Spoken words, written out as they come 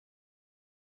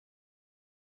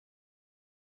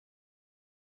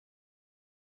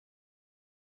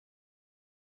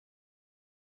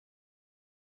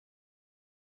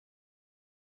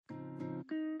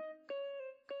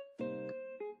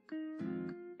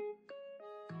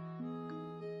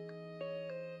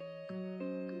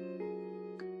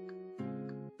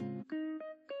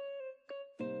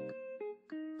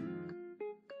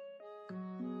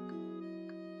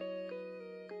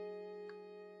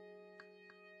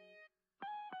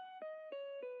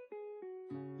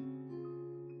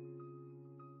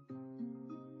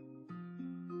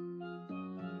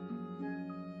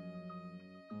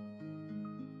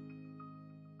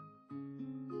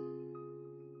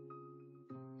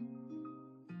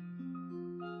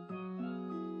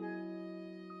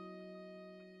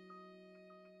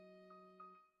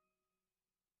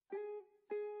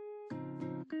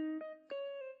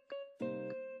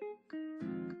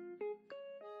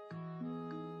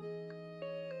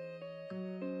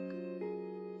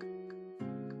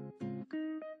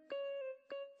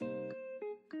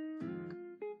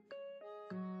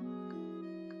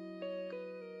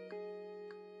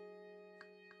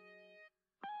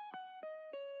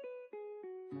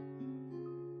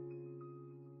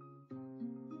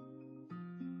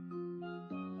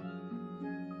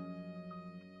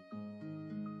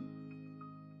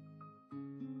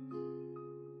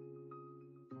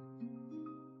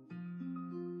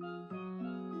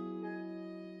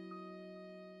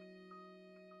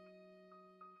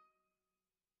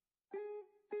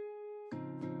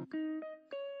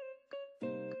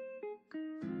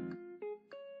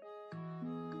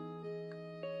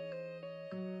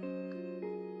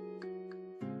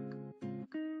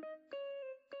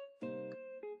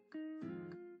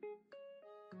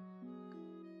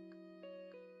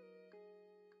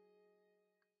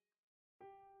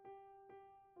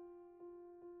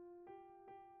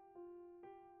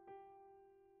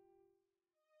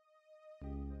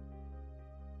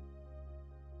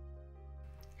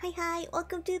Hi,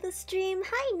 welcome to the stream.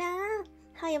 Hi, Na.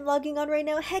 Hi, I'm logging on right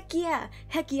now. Heck yeah,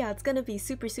 it's gonna be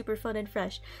super fun and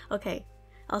fresh. Okay,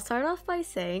 I'll start off by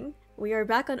saying we are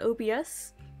back on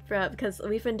OBS because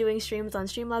we've been doing streams on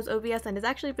Streamlabs OBS and it's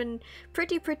actually been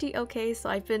pretty okay, so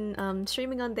I've been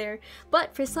streaming on there.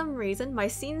 But for some reason, my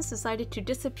scenes decided to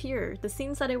disappear. The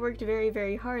scenes that I worked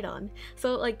very hard on.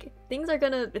 So like things are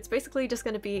gonna, it's basically just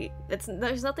gonna be,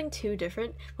 there's nothing too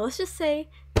different. But let's just say,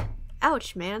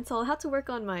 ouch, man. So I'll have to work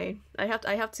on my, I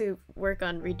have to work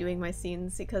on redoing my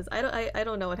scenes because I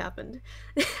don't know what happened.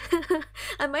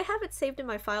 I might have it saved in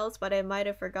my files, but I might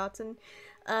have forgotten.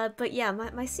 But yeah,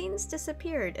 my scenes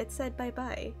disappeared. It said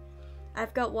bye-bye.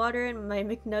 I've got water in my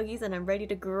McNuggies and I'm ready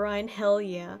to grind. Hell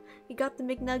yeah. We got the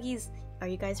McNuggies. Are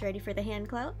you guys ready for the hand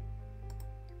cloud?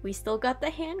 We still got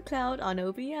the hand cloud on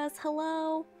OBS.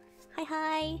 Hello.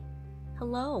 Hi.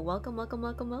 Hello. Welcome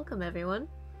everyone.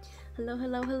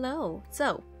 Hello.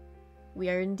 So, we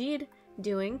are indeed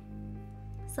doing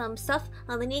some stuff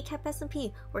on the kneecap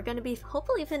SMP. We're gonna be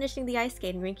hopefully finishing the ice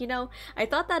skating rink. You know, I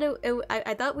thought that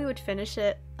I thought we would finish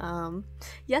it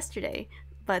yesterday,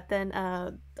 but then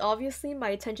obviously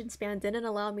my attention span didn't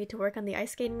allow me to work on the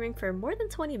ice skating rink for more than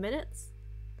 20 minutes.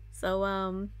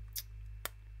 So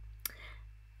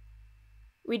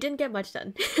we didn't get much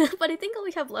done. But I think all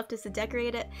we have left is to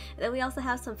decorate it. And then we also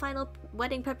have some final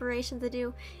wedding preparation to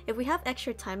do. If we have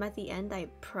extra time at the end, I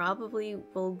probably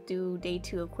will do day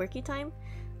 2 of Quirky Time,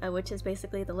 which is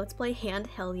basically the Let's Play hand.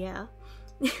 Hell yeah.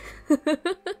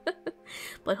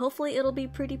 But hopefully it'll be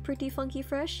pretty funky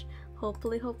fresh.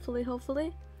 Hopefully. Here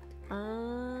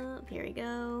we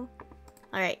go.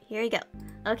 Alright, here we go.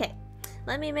 Okay.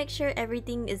 Let me make sure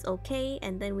everything is okay,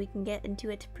 and then we can get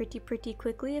into it pretty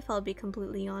quickly. If I'll be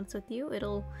completely honest with you,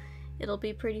 it'll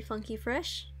be pretty funky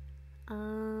fresh.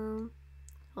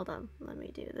 Hold on, let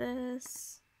me do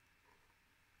this.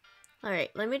 Alright,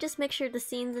 let me just make sure the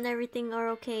scenes and everything are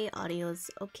okay,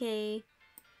 audio's okay,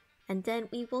 and then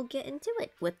we will get into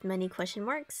it with many question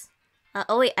marks.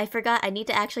 Oh wait, I forgot, I need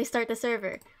to actually start the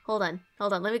server. Hold on,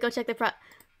 let me go check the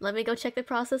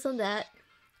process on that.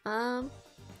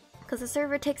 Because the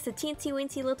server takes a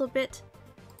teensy-weensy little bit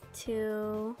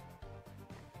to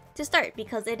start,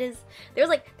 because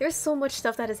there's so much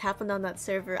stuff that has happened on that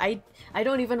server. I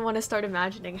don't even want to start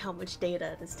imagining how much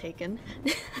data it has taken.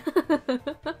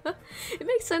 It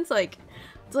makes sense, like,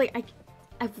 it's like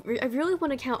I really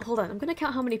want to count. Hold on, I'm gonna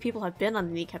count how many people have been on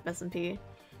the kneecap SMP.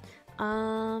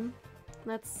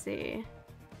 Let's see.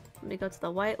 Let me go to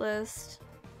the whitelist.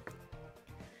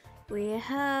 We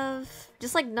have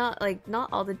just not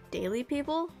all the daily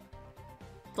people,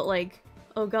 but like,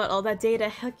 oh god, all that data.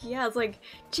 Heck yeah, it's like,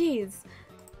 geez,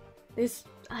 there's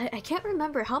I can't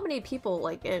remember how many people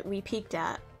we peaked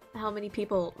at. How many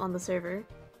people on the server?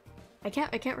 I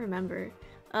can't remember.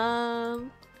 Well,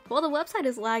 the website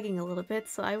is lagging a little bit,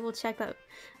 so I will check that.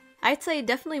 I'd say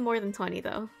definitely more than 20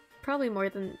 though. Probably more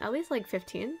than at least like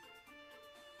 15.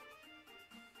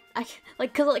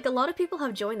 Cause like a lot of people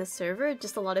have joined the server,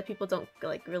 just a lot of people don't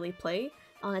like really play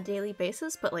on a daily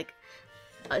basis, but like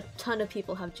a ton of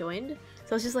people have joined.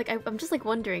 So it's just like I'm just like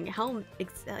wondering how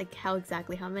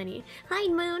exactly how many. Hi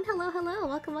Moon, hello,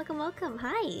 welcome, welcome.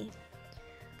 Hi.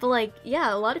 But like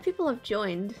yeah, a lot of people have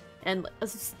joined, and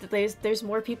there's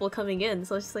more people coming in.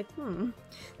 So it's just like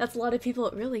that's a lot of people.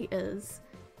 It really is.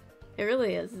 It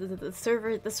really is.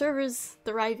 The server's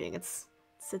thriving. It's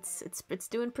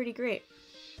doing pretty great.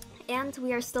 And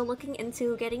we are still looking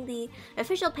into getting the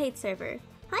official paid server.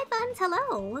 Hi Buns,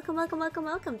 hello!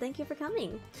 Welcome. Thank you for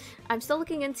coming. I'm still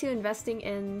looking into investing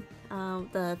in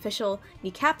the official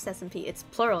miocam SMP. It's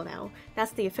plural now.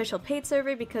 That's the official paid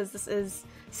server because this is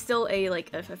still a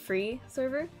free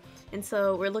server. And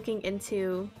so we're looking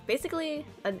into basically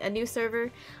a new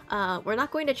server. We're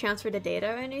not going to transfer the data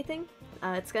or anything.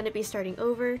 It's going to be starting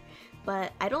over,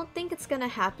 but I don't think it's going to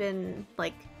happen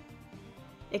like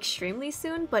extremely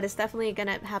soon, but it's definitely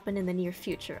gonna happen in the near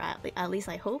future, at least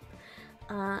I hope.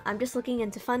 I'm just looking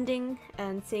into funding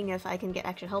and seeing if I can get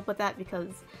extra help with that because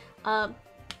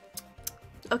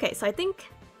okay, so I think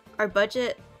our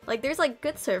budget, like there's like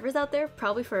good servers out there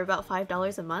probably for about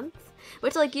 $5 a month,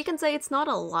 which like you can say it's not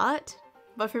a lot,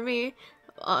 but for me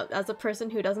as a person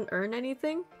who doesn't earn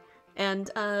anything,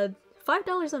 and $5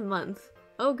 a month,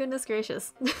 oh goodness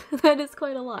gracious, that is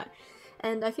quite a lot.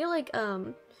 And I feel like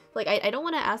I don't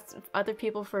want to ask other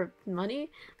people for money,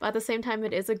 but at the same time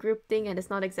it is a group thing and it's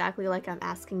not exactly like I'm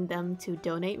asking them to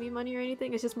donate me money or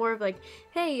anything. It's just more of like,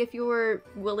 hey, if you were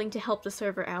willing to help the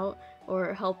server out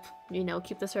or help, you know,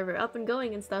 keep the server up and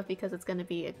going and stuff because it's going to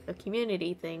be a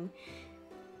community thing.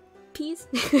 Peace.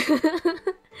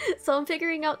 So I'm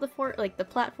figuring out the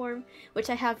platform,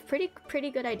 which I have pretty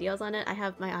good ideas on it. I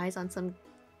have my eyes on some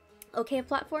okay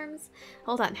platforms.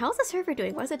 Hold on, how's the server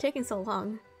doing? Why is it taking so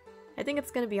long? I think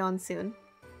it's gonna be on soon.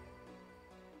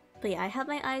 But yeah, I have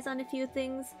my eyes on a few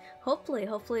things. Hopefully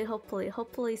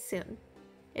soon.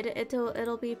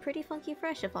 It'll be pretty funky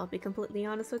fresh if I'll be completely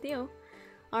honest with you.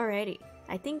 Alrighty.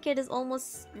 I think it is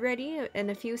almost ready in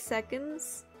a few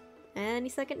seconds. Any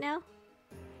second now?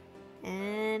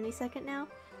 Any second now?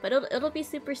 But it'll be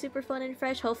super fun and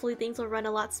fresh. Hopefully things will run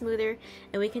a lot smoother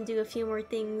and we can do a few more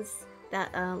things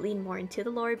that lean more into the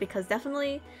lore, because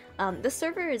definitely this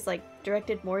server is like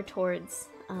directed more towards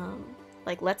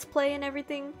like let's play and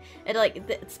everything.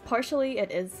 It's partially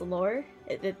it is lore.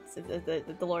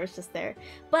 The lore is just there,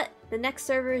 but the next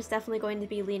server is definitely going to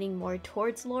be leaning more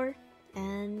towards lore,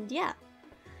 and yeah,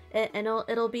 and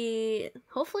it'll be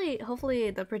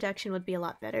hopefully the protection would be a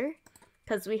lot better.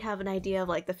 Because we have an idea of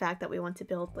like the fact that we want to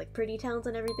build like pretty towns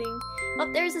and everything. Oh,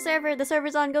 there's the server! The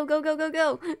server's on! Go!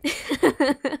 Let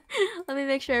me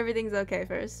make sure everything's okay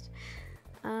first.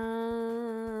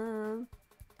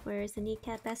 Where's the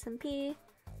kneecap SMP?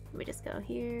 Let me just go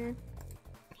here.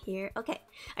 Here. Okay.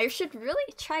 I should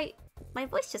really try. My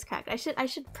voice just cracked. I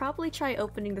should probably try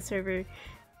opening the server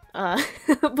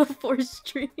before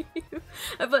stream.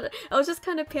 But I was just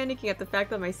kind of panicking at the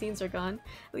fact that my scenes are gone.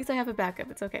 At least I have a backup.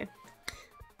 It's okay.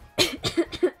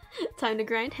 Time to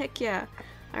grind? Heck yeah.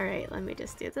 Alright, let me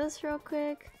just do this real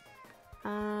quick.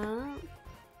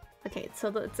 Okay, so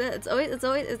it's always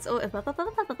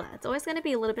gonna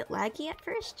be a little bit laggy at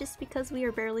first, just because we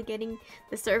are barely getting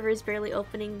the server is barely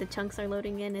opening, the chunks are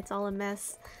loading in, it's all a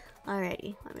mess.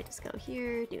 Alrighty, let me just go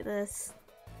here, do this.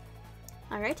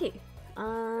 Alrighty.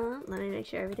 Let me make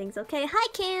sure everything's okay. Hi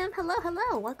Cam!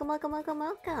 Hello! Welcome.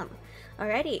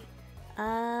 Alrighty.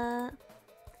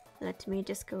 Let me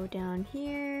just go down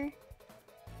here.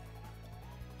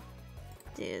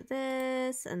 Do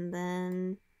this, and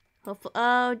then hopefully—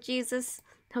 oh, Jesus.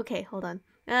 Okay, hold on.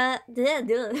 I'm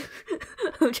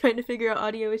trying to figure out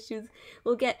audio issues.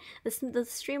 We'll get— the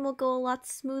stream will go a lot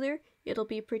smoother. It'll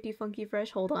be pretty funky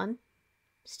fresh. Hold on.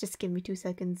 Just give me 2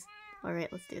 seconds.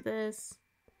 Alright, let's do this.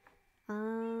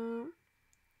 Okay,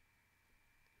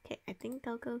 I think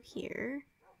I'll go here.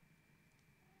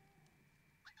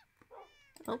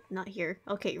 Oh, not here.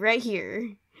 Okay, right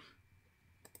here.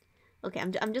 Okay,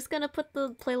 I'm just gonna put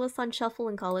the playlist on shuffle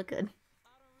and call it good.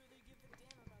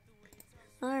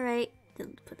 Alright,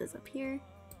 then put this up here.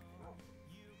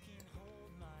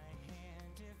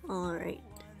 Alright,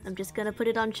 I'm just gonna put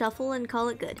it on shuffle and call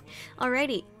it good.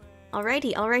 Alrighty. Alright.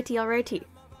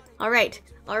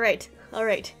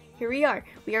 Here we are.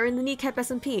 We are in the kneecap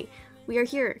SMP. We are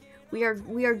here. We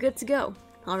are good to go.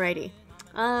 Alrighty.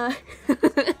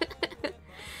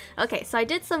 Okay, so I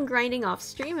did some grinding off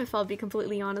stream, if I'll be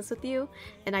completely honest with you,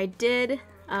 and I did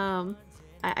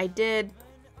I did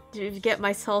get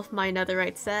myself my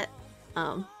netherite set.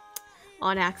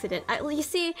 on accident. You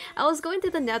see, I was going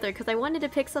through the nether because I wanted to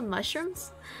pick some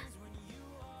mushrooms.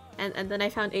 And then I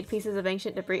found 8 pieces of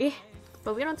ancient debris.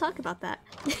 But we don't talk about that.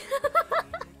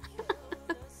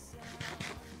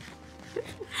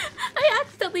 I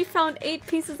accidentally found 8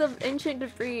 pieces of ancient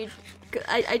debris.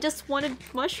 I just wanted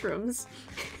mushrooms.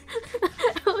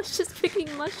 I was just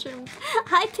picking mushrooms.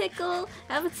 Hi Pickle!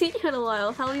 I haven't seen you in a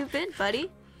while. How have you been,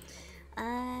 buddy?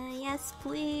 Yes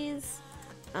please.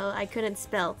 Oh, I couldn't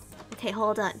spell. Okay,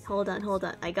 hold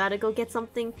on. I gotta go get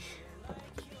something.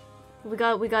 We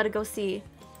gotta go see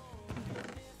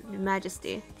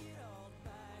Majesty.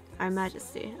 Our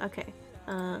Majesty. Okay.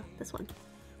 This one.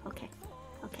 Okay.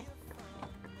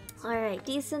 Alright,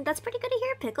 decent. That's pretty good to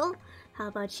hear, Pickle. How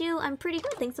about you? I'm pretty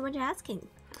good, thanks so much for asking.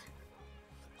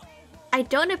 I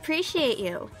don't appreciate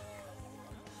you.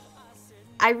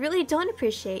 I really don't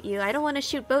appreciate you. I don't want to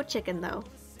shoot boat chicken, though.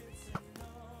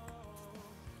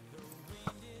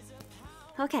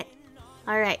 Okay.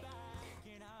 Alright.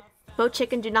 Boat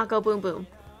chicken do not go boom boom.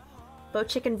 Boat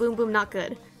chicken boom boom not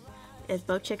good. Is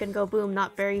boat chicken go boom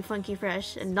not very funky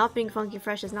fresh, and not being funky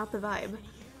fresh is not the vibe.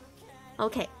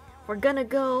 Okay, we're gonna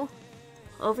go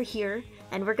over here,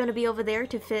 and we're gonna be over there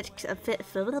to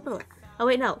oh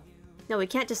wait, no, we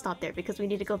can't just stop there because we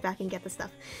need to go back and get the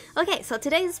stuff. Okay, so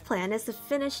today's plan is to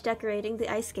finish decorating the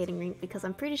ice skating rink because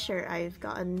I'm pretty sure I've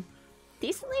gotten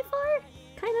decently far.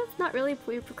 Kind of, not really.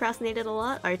 We procrastinated a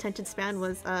lot. Our attention span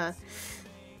was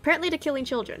apparently to killing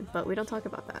children, but we don't talk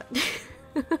about that.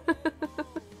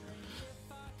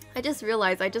 I just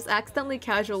realized I just accidentally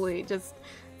casually just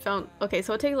found. Okay,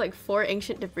 so it takes like 4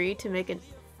 ancient debris to make an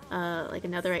like a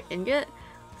netherite ingot.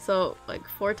 So like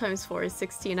 4 times 4 is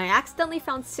 16. I accidentally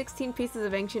found 16 pieces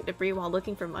of ancient debris while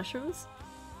looking for mushrooms.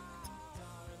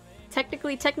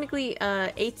 Technically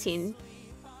 18.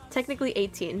 Technically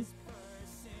 18.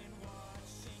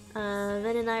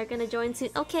 Ven and I are gonna join soon.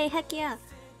 Okay, heck yeah.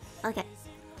 Okay,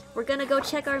 we're gonna go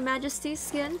check our Majesty's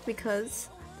skin because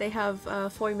they have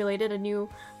formulated a new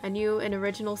and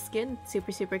original skin.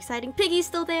 Super exciting. Piggy's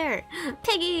still there.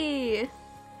 Piggy.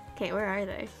 Okay, where are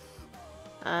they?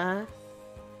 Where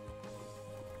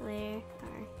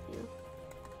are you?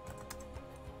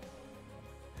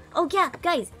 Oh yeah,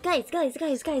 guys.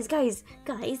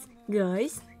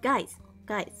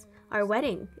 Our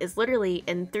wedding is literally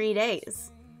in 3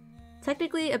 days.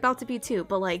 Technically about to be 2,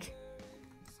 but like,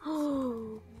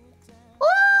 oh,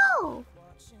 whoa,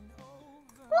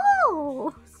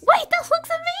 whoa! Wait, that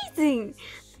looks amazing.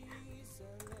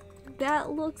 That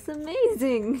looks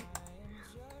amazing.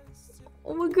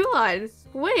 Oh my god!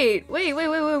 Wait!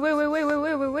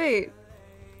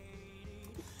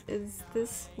 Is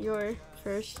this your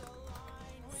first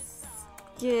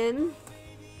skin?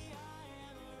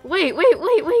 Wait!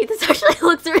 This actually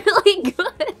looks really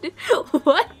good.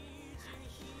 What?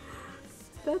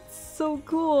 That's so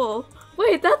cool.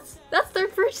 Wait, that's their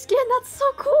first skin. That's so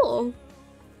cool.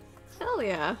 Hell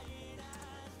yeah.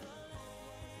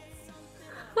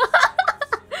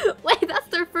 Wait, that's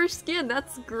their first skin.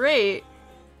 That's great.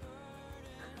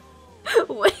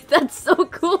 Wait, that's so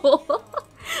cool.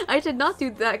 I did not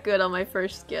do that good on my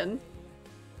first skin.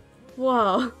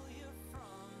 Wow.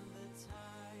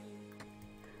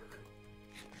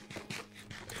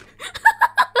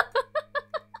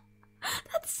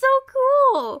 That's so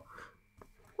cool.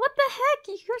 What the heck?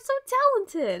 You're so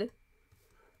talented.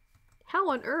 How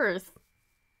on earth?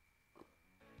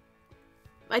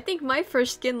 I think my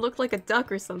first skin looked like a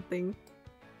duck or something.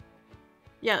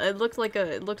 Yeah, it looked like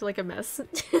a mess.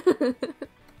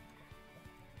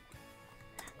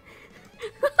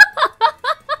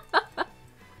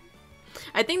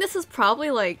 I think this is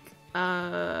probably like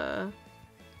probably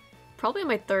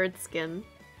my 3rd skin.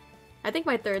 I think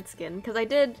my 3rd skin because I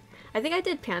think I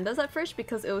did pandas at first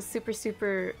because it was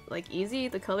super like easy,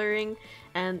 the coloring,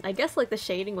 and I guess like the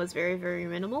shading was very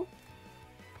minimal.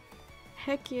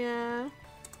 Heck yeah.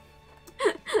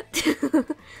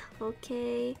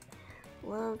 Okay.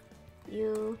 Love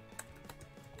you.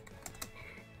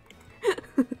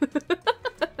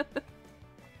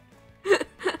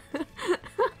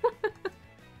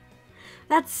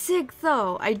 That's sick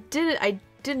though. I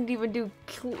didn't even do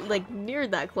like near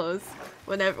that close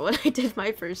when I did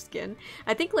my first skin.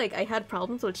 I think like I had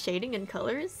problems with shading and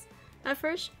colors at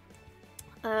first.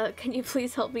 Can you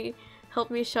please help me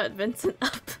shut Vincent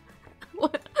up?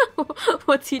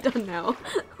 What's he done now?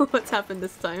 What's happened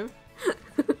this time?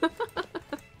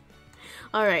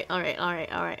 Alright.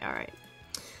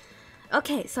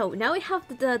 Okay, so now we have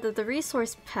the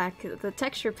resource pack, the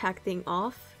texture pack thing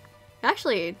off.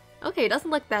 Actually, Okay, it doesn't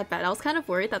look that bad. I was kind of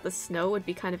worried that the snow would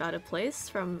be kind of out of place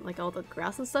from like all the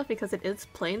grass and stuff because it is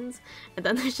plains, and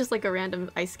then there's just like a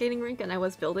random ice skating rink, and I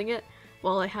was building it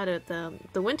while I had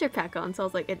the winter pack on, so I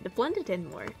was like, it blended in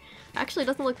more. Actually, it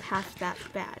doesn't look half that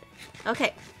bad.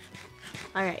 Okay.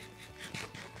 Alright.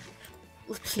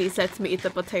 Please let me eat the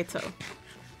potato.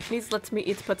 Please let me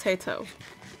eat potato.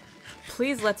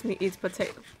 Please let me eat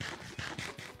potato.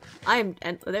 And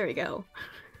there we go.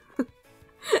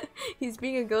 He's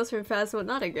being a ghost from fast mode,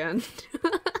 not again.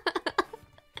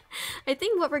 I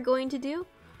think what we're going to do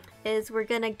is we're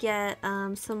gonna get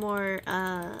some more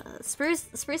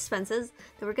spruce fences.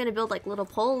 Then we're gonna build like little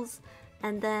poles,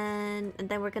 and then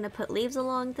we're gonna put leaves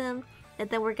along them, and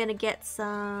then we're gonna get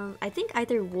some, I think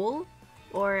either wool,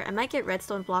 or I might get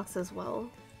redstone blocks as well.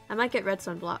 I might get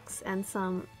redstone blocks and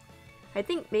some, I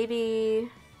think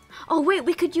maybe, oh wait,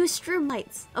 we could use shroom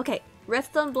lights. Okay,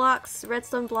 redstone blocks,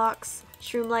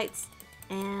 shroom lights,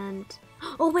 and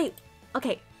oh wait,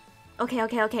 okay.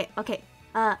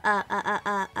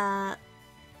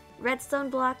 Redstone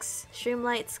blocks, shroom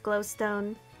lights,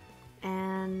 glowstone,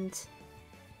 and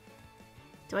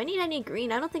do I need any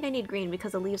green? I don't think I need green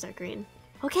because the leaves are green.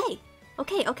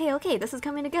 Okay, this is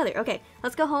coming together. Okay,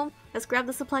 let's go home. Let's grab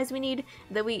the supplies we need.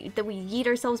 Then we yeet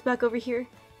ourselves back over here.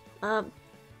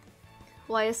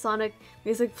 Why is Sonic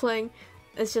music playing?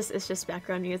 It's just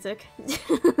background music.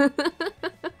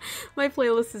 My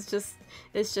playlist is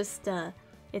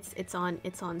it's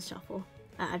on shuffle.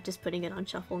 I'm just putting it on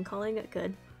shuffle and calling it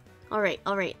good. All right.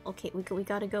 Okay, we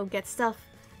gotta go get stuff.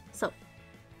 So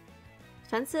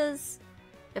fences.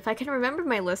 If I can remember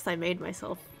my list I made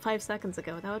myself 5 seconds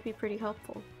ago, that would be pretty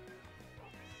helpful.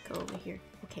 Go over here.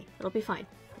 Okay, it'll be fine.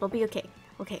 It'll be okay.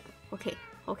 Okay.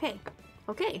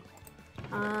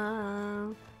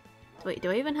 Wait,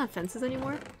 do I even have fences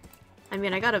anymore? I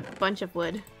mean, I got a bunch of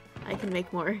wood. I can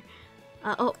make more.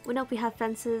 Oh, nope, we have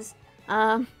fences.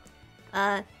 Do we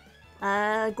have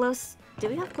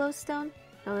glowstone?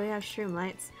 No, we have shroom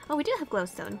lights. Oh, we do have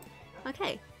glowstone.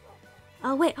 Okay.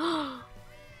 Oh, wait.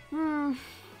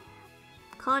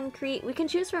 Concrete. We can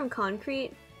choose from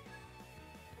concrete.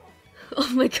 Oh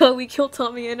my god, we killed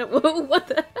Tommy and what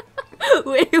the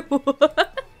wait,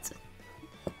 what?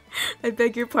 I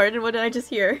beg your pardon, what did I just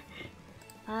hear?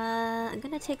 I'm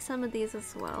gonna take some of these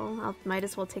as well. I might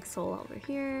as well take soul over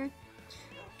here. You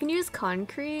can use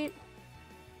concrete.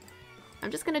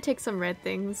 I'm just gonna take some red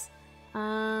things.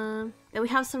 Then we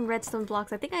have some redstone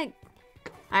blocks. I think I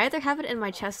either have it in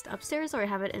my chest upstairs or I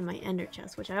have it in my ender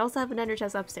chest, which I also have an ender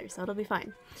chest upstairs, so it'll be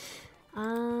fine.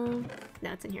 No,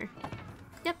 it's in here.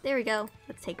 Yep, there we go.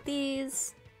 Let's take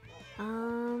these.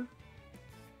 I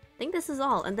think this is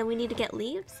all, and then we need to get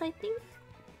leaves, I think?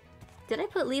 Did I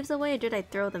put leaves away or did I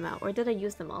throw them out? Or did I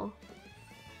use them all?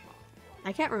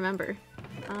 I can't remember.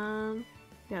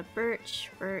 We have birch,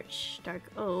 dark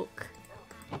oak.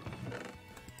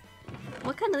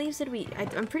 What kind of leaves did we...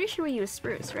 I'm pretty sure we used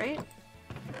spruce, right?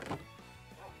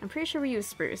 I'm pretty sure we used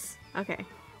spruce. Okay.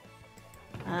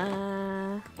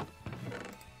 I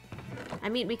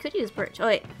mean, we could use birch. Oh,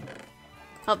 wait.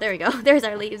 Oh, there we go. There's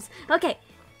our leaves. Okay.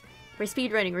 We're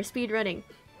speedrunning.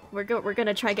 We're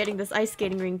gonna try getting this ice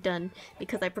skating rink done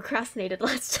because I procrastinated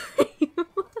last time.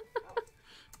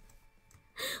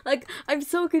 Like, I'm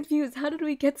so confused. How did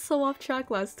we get so off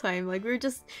track last time? Like, we're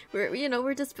just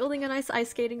building a nice ice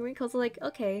skating rink. I was like,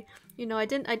 okay, you know, I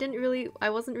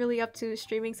wasn't really up to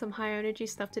streaming some high energy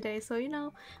stuff today. So, you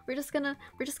know, we're just gonna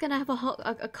have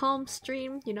a calm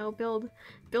stream. You know, build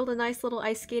a nice little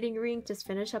ice skating rink. Just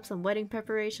finish up some wedding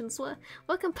preparations.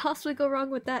 What can possibly go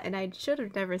wrong with that? And I should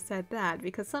have never said that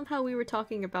because somehow we were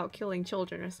talking about killing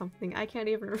children or something. I can't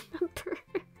even remember.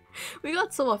 We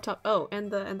got so off top. Oh,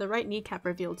 and the right kneecap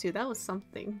reveal too. That was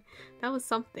something. That was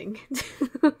something.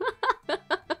 That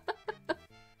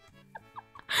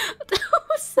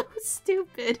was so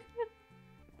stupid.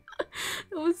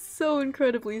 That was so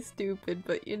incredibly stupid,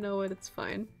 but you know what? It's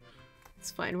fine.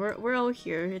 It's fine. We're all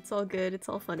here. It's all good. It's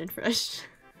all fun and fresh.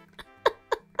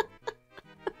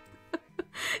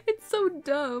 It's so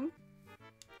dumb.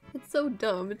 It's so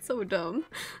dumb. It's so dumb.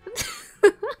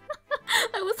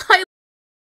 I was highly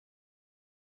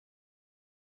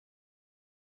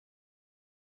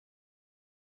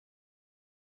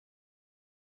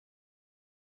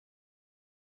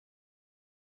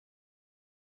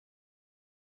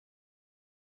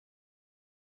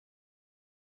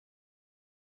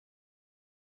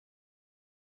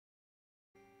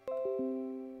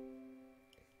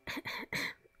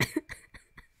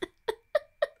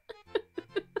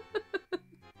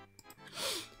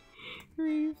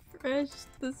refresh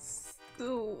the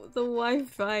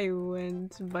Wi-Fi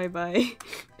went bye-bye.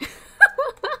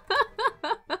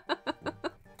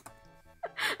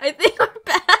 I think we're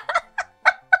back.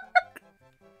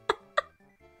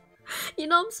 You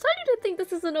know, I'm starting to think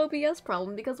this is an OBS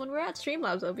problem because when we're at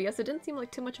Streamlabs OBS, it didn't seem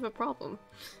like too much of a problem.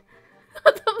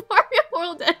 The Mario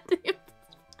World ending.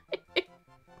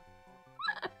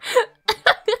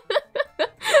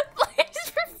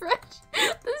 Please refresh.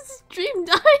 The stream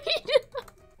died.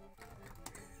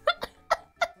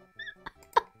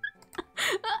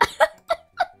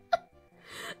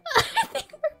 I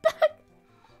think we're back.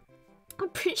 I'm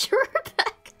pretty sure we're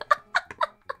back.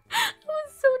 That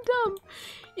was so dumb.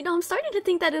 You know, I'm starting to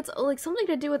think that it's like something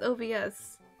to do with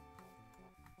OBS.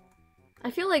 I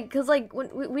feel like, cause like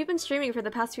when we've been streaming for the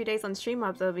past few days on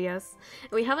Streamlabs OBS,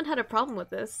 and we haven't had a problem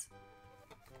with this.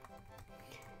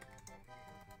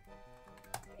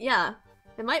 Yeah,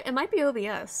 it might be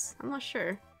OBS. I'm not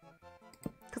sure.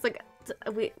 Cause like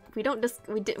I don't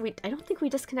think we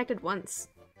disconnected once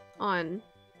on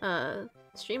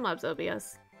Streamlabs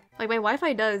OBS. Like my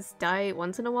Wi-Fi does die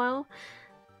once in a while,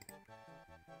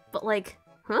 but like,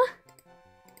 huh?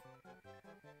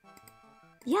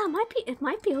 Yeah, it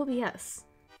might be OBS.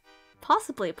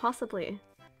 Possibly.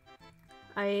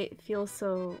 I feel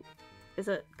so... Is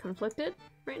it conflicted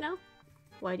right now?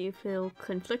 Why do you feel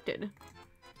conflicted?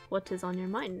 What is on your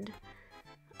mind?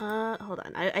 Hold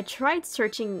on. I tried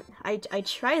searching... I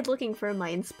tried looking for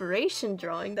my inspiration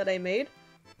drawing that I made.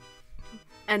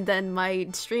 And then my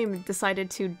stream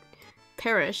decided to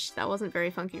perish. That wasn't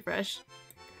very funky fresh.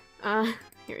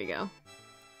 Here we go.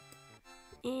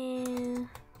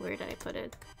 Where did I put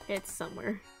it? It's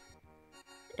somewhere.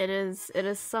 It is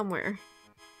somewhere.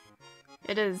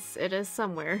 It is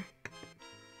somewhere.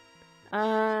 Okay.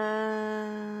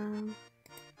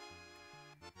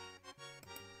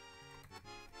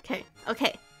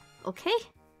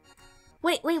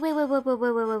 Wait.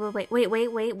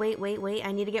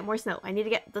 I need to get more snow. I need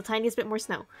to get the tiniest bit more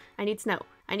snow. I need snow.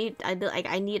 I need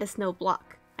a snow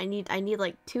block. I need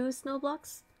like 2 snow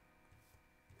blocks.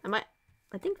 I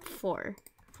think 4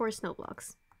 snow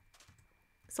blocks.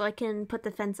 So I can put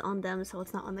the fence on them so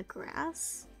it's not on the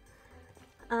grass.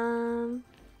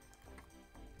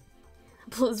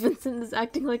 Plus Vincent is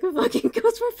acting like a fucking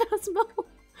ghost for Phasmo.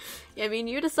 Yeah, I mean,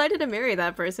 you decided to marry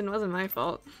that person, it wasn't my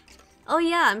fault. Oh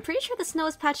yeah, I'm pretty sure the snow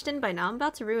is patched in by now. I'm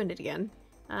about to ruin it again.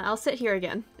 I'll sit here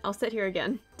again.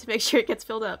 To make sure it gets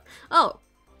filled up. Oh!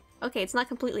 Okay, it's not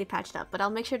completely patched up, but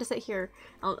I'll make sure to sit here.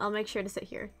 I'll make sure to sit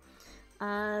here.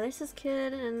 There's this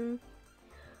kid and...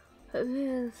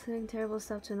 saying terrible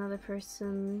stuff to another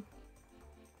person.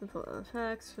 Pull out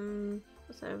facts from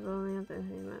the side of bullying up and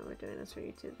hey man, we're doing this for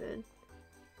YouTube vid.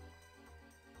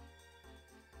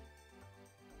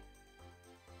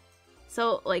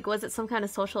 So, like, was it some kind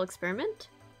of social experiment?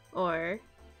 Or...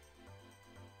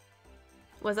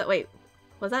 Was that- wait,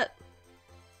 was that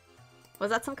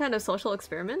some kind of social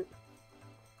experiment?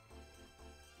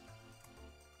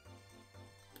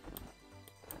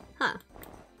 Huh.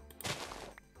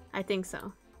 I think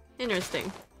so. Interesting.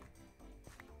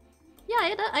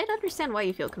 Yeah, I'd understand why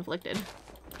you feel conflicted.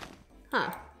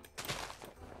 Huh.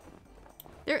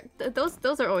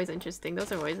 Those are always interesting.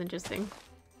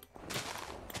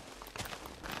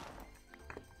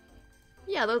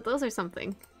 Yeah, those are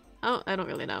something. Oh, I don't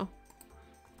really know.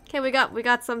 Okay, we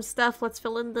got some stuff. Let's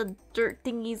fill in the dirt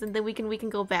thingies and then we can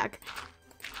go back.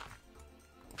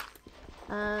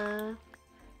 But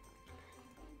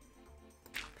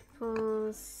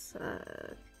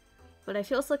I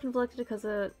feel so conflicted because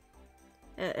I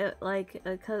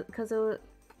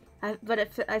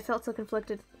felt so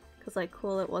conflicted because like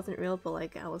cool it wasn't real, but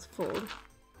like I was fooled.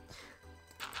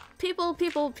 People are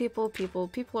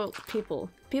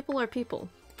people.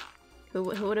 Who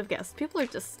would have guessed? People are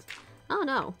just, I don't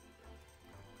know.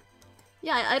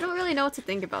 Yeah, I don't really know what to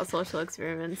think about social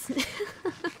experiments.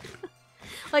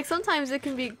 Like sometimes it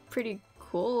can be pretty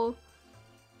cool.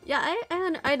 Yeah,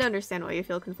 I'd understand why you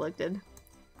feel conflicted.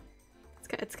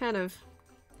 It's kind of,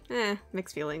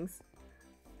 mixed feelings.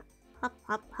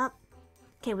 Hop.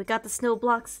 Okay, we got the snow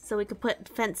blocks, so we could put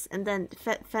fence and then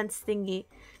fence thingy.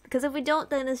 Because if we don't,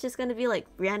 then it's just gonna be like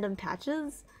random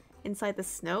patches inside the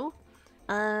snow.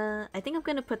 I think I'm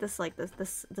gonna put this like the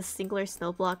singular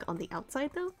snow block on the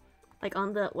outside though, like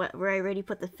on the where I already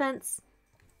put the fence,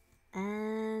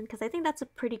 and because I think that's a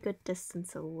pretty good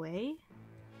distance away.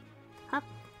 Hop,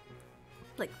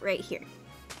 like right here,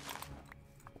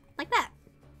 like that.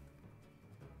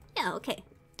 Yeah, okay.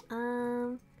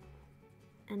 And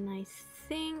I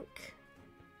think...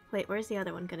 Wait, where's the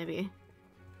other one gonna be?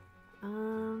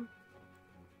 I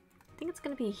think it's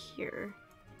gonna be here.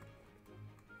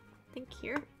 I think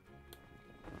here?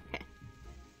 Okay.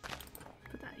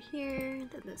 Put that here,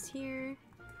 then this here,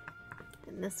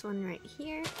 then this one right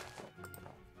here.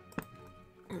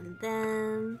 And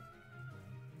then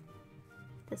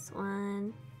this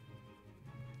one.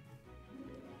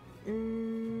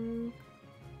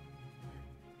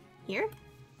 Here?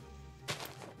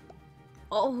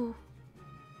 Oh.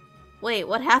 Wait,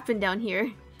 what happened down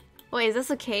here? Wait, is this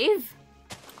a cave?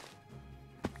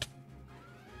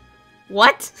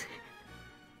 What?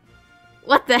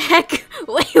 What the heck?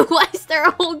 Wait, why is there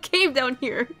a whole cave down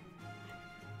here?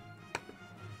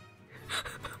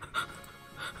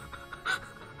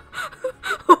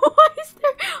 Why is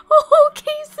there a whole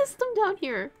cave system down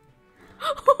here?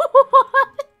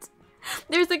 What?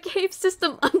 There's a cave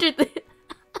system under the...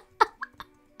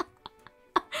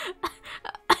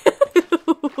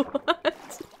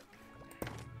 What?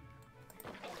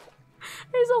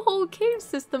 There's a whole cave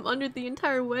system under the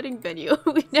entire wedding venue.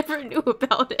 We never knew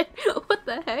about it. What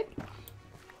the heck?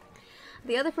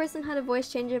 The other person had a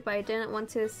voice changer, but I didn't want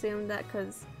to assume that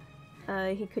because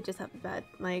he could just have a bad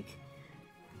mic.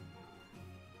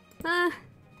 Huh.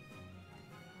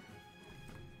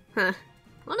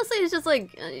 Honestly, it's just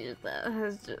like...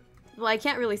 well, I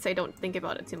can't really say don't think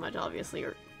about it too much, obviously,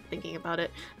 or thinking about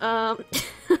it. All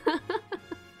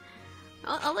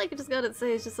I just gotta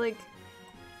say is just like...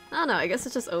 I don't know, I guess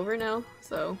it's just over now,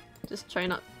 so just try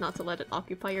not to let it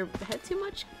occupy your head too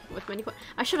much with many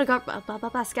I should have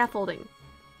got scaffolding.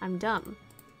 I'm dumb.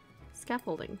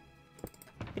 Scaffolding.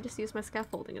 I just use my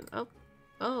scaffolding.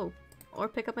 Oh, or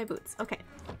pick up my boots. Okay.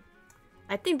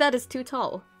 I think that is too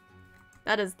tall.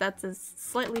 That's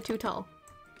slightly too tall.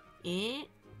 I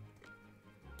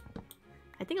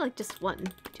think like just one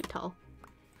too tall.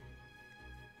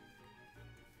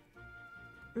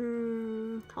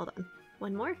 Hold on.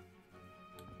 One more?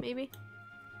 Maybe?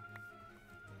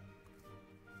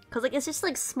 Cause like it's just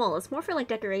like small. It's more for like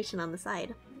decoration on the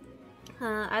side.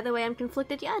 Either way, I'm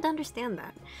conflicted. Yeah, I'd understand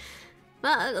that.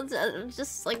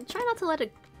 Just like try not to let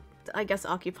it, I guess,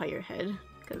 occupy your head.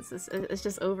 Cause it's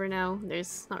just over now.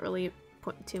 There's not really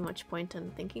too much point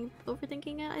in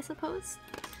overthinking it, I suppose.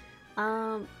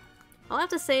 All I have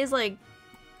to say is like,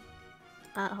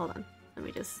 hold on. Let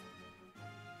me just.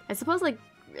 I suppose like.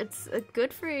 It's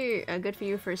good for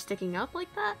you for sticking up like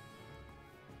that.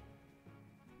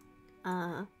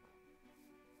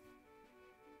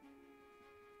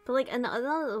 But like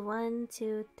another 1,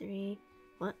 2, 3.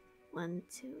 What? 1,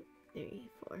 2, 3,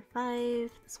 4,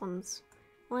 5. This one's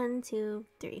 1, 2,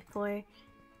 3, 4.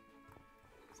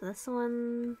 So this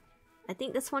one, I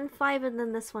think this one 5, and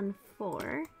then this one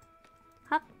 4.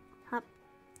 Hop, hop.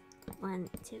 1,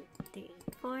 2, 3,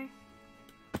 4.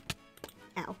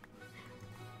 Ow.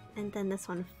 And then this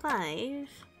one 5.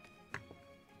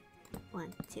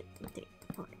 1, 2, 3,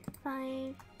 4,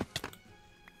 5.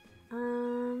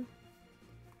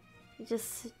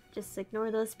 Just ignore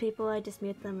those people. I just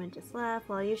mute them and just laugh.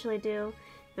 Well, I usually do.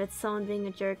 If it's someone being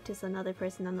a jerk to another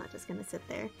person, I'm not just gonna sit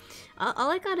there.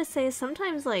 All I gotta say is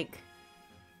sometimes like,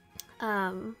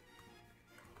 I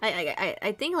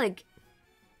think like.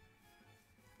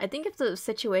 I think if the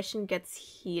situation gets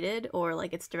heated or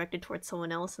like it's directed towards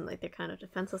someone else and like they're kind of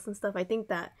defenseless and stuff, I think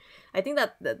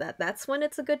that's when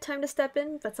it's a good time to step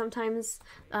in. But sometimes,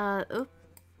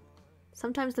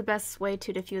 sometimes the best way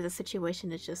to defuse a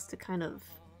situation is just to kind of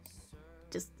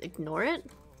just ignore it.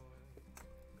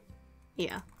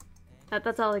 Yeah,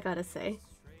 that's all I gotta say.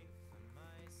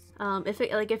 If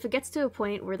it gets to a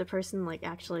point where the person like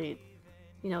actually,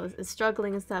 you know, is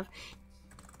struggling and stuff,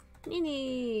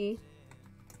 Nini.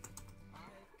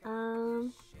 Hi.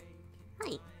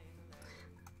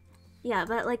 Yeah,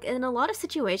 but like in a lot of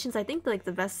situations, I think like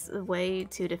the best way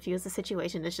to diffuse the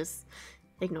situation is just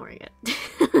ignoring it.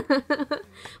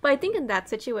 But I think in that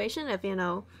situation, if you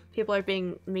know people are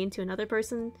being mean to another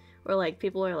person or like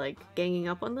people are like ganging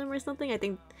up on them or something, I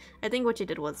think what you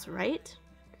did was right.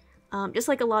 Just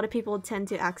like a lot of people tend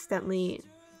to accidentally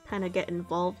kind of get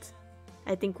involved.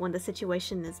 I think when the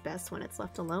situation is best when it's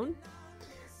left alone.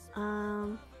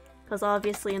 Because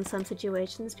obviously in some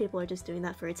situations people are just doing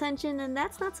that for attention, and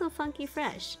that's not so funky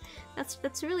fresh.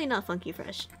 That's really not funky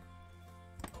fresh.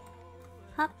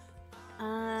 Hop.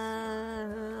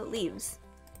 Leaves.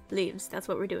 Leaves, that's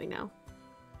what we're doing now.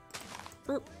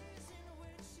 Oop.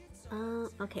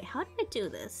 Okay, how do I do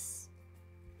this?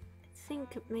 I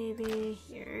think maybe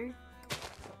here.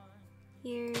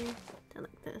 Here. Then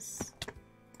like this.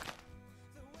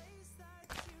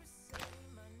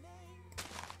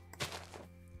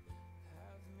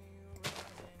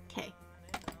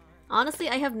 Honestly,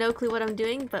 I have no clue what I'm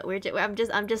doing, but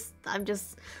I'm just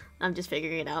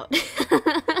figuring it out.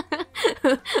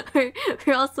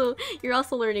 You're also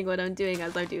learning what I'm doing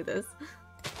as I do this.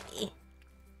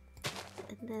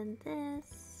 And then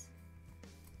this.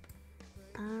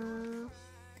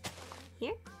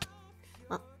 Here?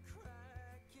 Oh.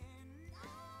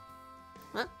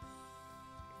 What?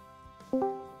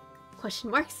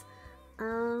 Question marks?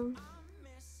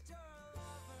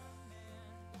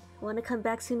 Wanna come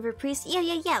back soon for priest?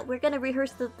 Yeah. We're gonna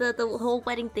rehearse the whole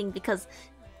wedding thing because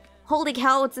holy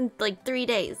cow, it's in like 3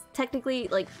 days. Technically,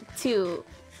 like 2.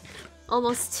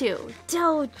 Almost 2.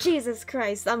 Oh, Jesus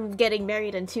Christ, I'm getting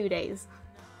married in 2 days.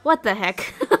 What the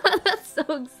heck? That's so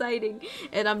exciting.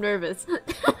 And I'm nervous.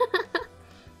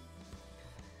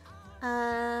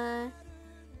 I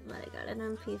got an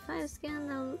MP5 scan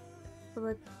though.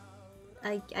 But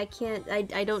I can't,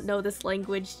 I don't know this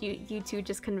language. You two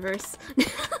just converse.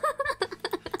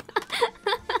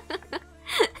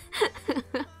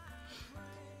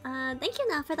 Thank you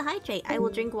now for the hydrate. I will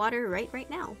drink water right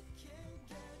now.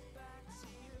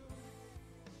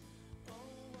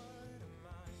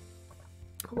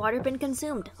 Water been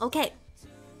consumed. Okay.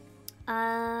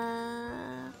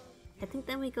 I think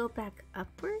then we go back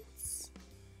upwards.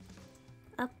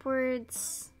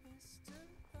 Upwards.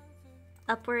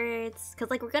 Cause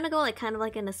like we're gonna go like kind of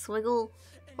like in a swiggle,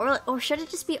 or should it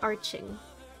just be arching?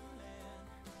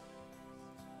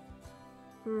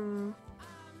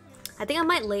 I think I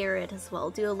might layer it as well.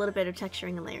 Do a little bit of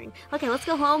texturing and layering. Okay, let's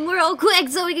go home real quick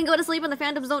so we can go to sleep and the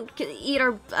phantoms don't eat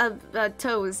our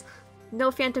toes.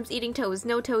 No phantoms eating toes.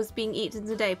 No toes being eaten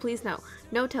today. Please no.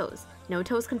 No toes. No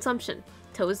toes consumption.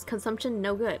 Toes consumption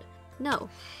no good. No.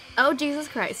 Oh Jesus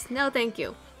Christ. No thank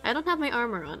you. I don't have my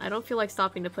armor on. I don't feel like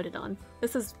stopping to put it on.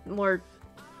 This is more...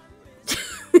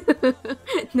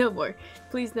 No more.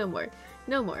 Please no more.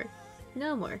 No more.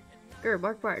 No more. Grr,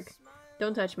 bark bark.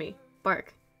 Don't touch me.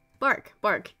 Bark. Bark,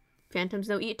 bark. Phantoms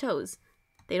don't eat toes.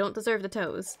 They don't deserve the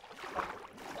toes.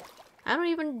 I don't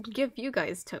even give you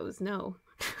guys toes, no.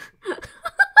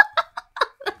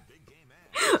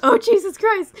 Oh, Jesus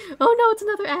Christ! Oh no, it's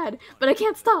another ad! But I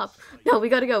can't stop! No, we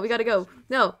gotta go.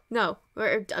 No.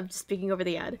 I'm just speaking over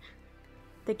the ad.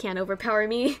 They can't overpower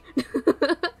me.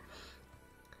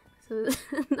 So,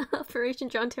 Operation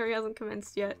John Terry hasn't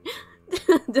commenced yet.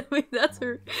 That's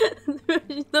her.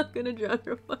 She's not gonna drown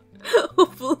her wife.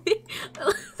 Hopefully.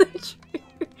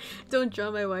 Don't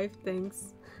drown my wife,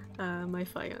 thanks. My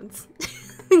fiance.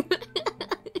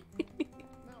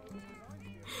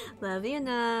 Love you,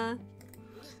 na.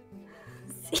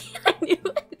 See, I knew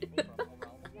it.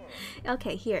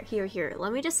 Okay, here.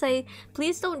 Let me just say,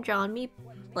 please don't drown me,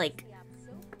 like.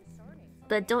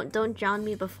 But don't drown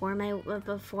me before my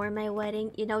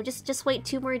wedding. You know, just wait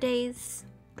 2 more days.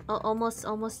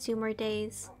 Almost 2 more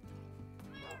days.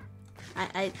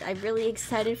 I'm really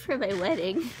excited for my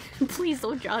wedding. Please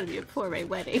don't drown me before my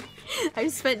wedding.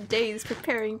 I've spent days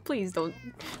preparing. Please don't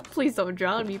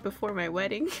drown me before my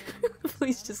wedding.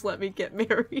 Please just let me get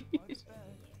married.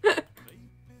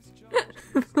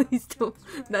 Please don't.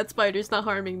 That spider's not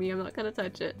harming me. I'm not gonna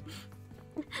touch it.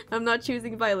 I'm not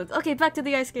choosing violence. Okay, back to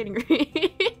the ice skating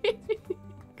rink.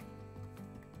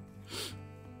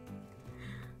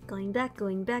 Going back.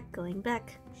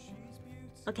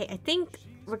 Okay, I think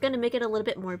we're gonna make it a little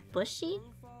bit more bushy.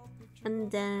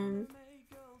 And then...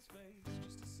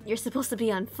 You're supposed to be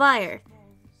on fire.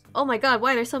 Oh my god,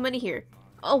 why are there so many here?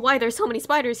 Oh, why are there so many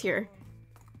spiders here?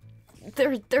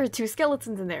 There are 2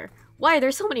 skeletons in there. Why are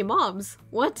there so many mobs?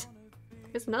 What?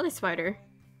 There's another spider.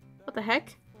 What the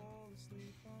heck?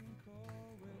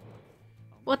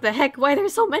 What the heck? Why are there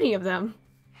so many of them?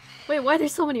 Wait, why are there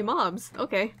so many mobs?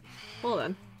 Okay, hold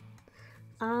on.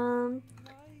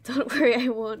 Don't worry, I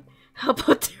won't. How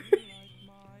about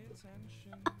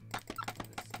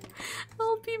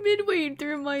I'll be midway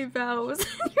through my vows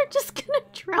and you're just gonna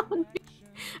drown me.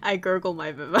 I gurgle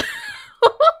my vows.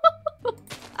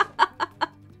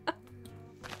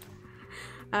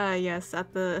 Yes,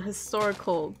 at the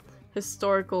historical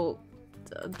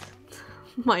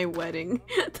my wedding,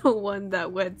 the one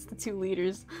that weds the 2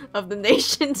 leaders of the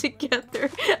nation together,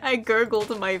 I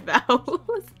gurgled my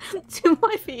vows to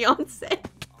my fiance.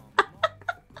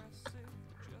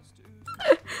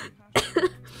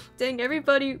 Dang,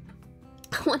 everybody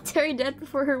want Terry dead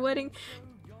before her wedding.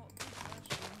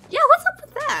 Yeah, what's up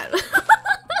with that?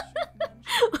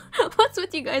 What's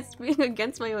with you guys being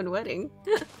against my own wedding?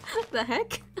 The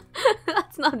heck?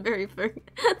 That's not very fair.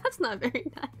 That's not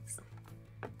very nice.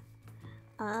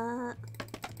 Up.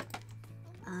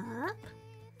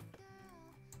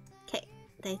 Okay,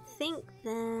 I think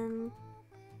then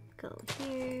go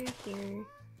here.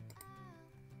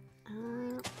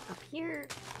 Up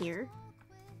here.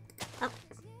 Up.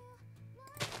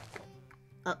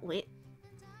 Oh, wait.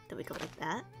 Then we go like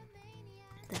that.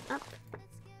 And then up.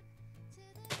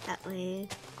 That way.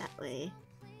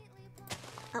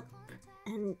 Up.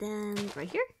 And then right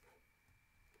here.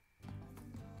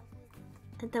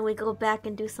 And then we go back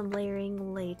and do some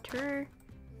layering later.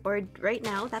 Or right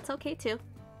now, that's okay too.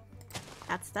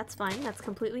 That's fine, that's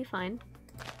completely fine.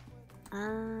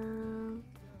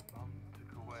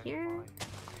 Here.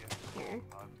 Here.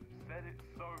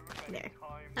 There.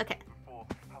 Okay.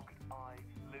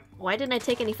 Why didn't I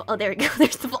take any fall? Oh, there we go.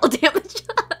 There's the fall damage.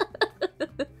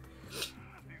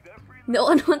 No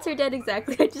one wants her dead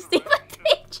exactly. I just need my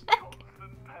paycheck.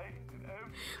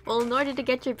 Well, in order to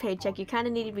get your paycheck, you kind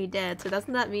of need to be dead. So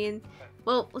doesn't that mean...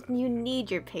 Well, you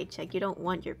need your paycheck. You don't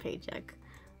want your paycheck.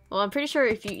 Well, I'm pretty sure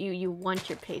if you want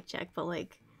your paycheck, but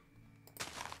like...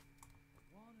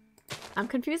 I'm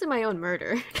confusing my own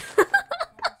murder.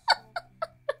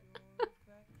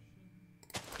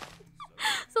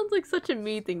 Sounds like such a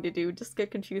me thing to do, just get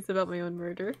confused about my own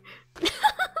murder.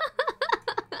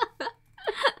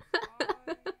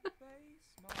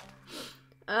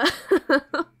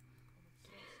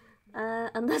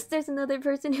 Unless there's another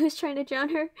person who's trying to drown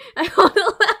her, I won't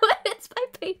allow it. It's my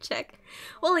paycheck.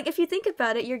 Well, like, if you think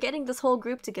about it, you're getting this whole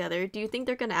group together. Do you think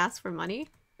they're gonna ask for money?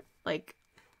 Like,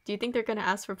 do you think they're gonna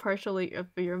ask for partially of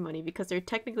your money because they're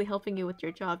technically helping you with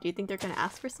your job? Do you think they're gonna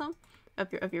ask for some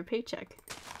of your paycheck?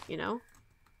 You know?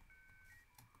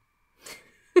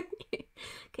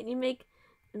 Can you make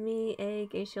me a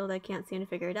gay shield? I can't seem to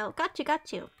figure it out. Got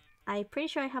you. I'm pretty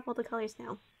sure I have all the colors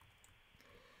now.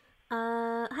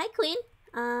 Hi Clean.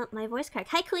 My voice cracked.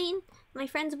 Hi Clean. My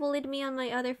friends bullied me on my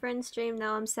other friend's stream.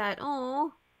 Now I'm sad.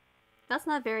 Oh, that's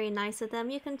not very nice of them.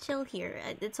 You can chill here.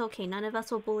 It's okay. None of us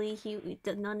will bully you.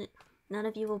 None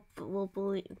of you will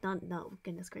bully. No,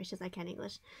 goodness gracious, I can't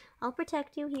English. I'll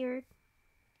protect you here.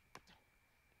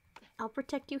 I'll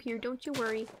protect you here. Don't you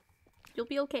worry. You'll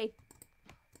be okay.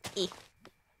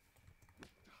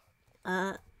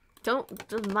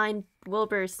 Don't mind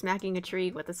Wilbur smacking a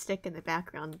tree with a stick in the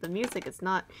background. The music is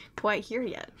not quite here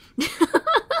yet.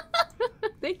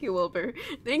 Thank you, Wilbur.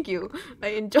 Thank you. I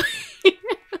enjoy it.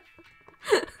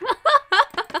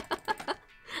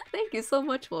 Thank you so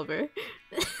much, Wilbur.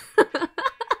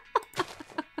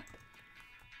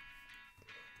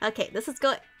 Okay, this is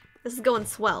going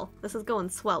swell. This is going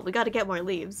swell. We gotta get more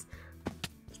leaves.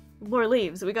 More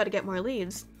leaves. We gotta get more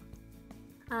leaves.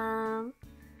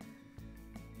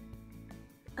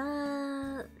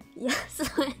 Yes.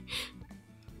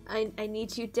 I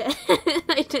need you dead.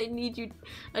 I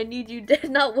need you dead,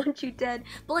 not want you dead.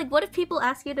 But like, what if people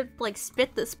ask you to like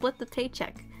split the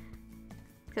paycheck?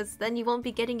 Because then you won't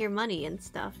be getting your money and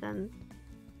stuff, and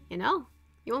you know,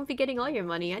 you won't be getting all your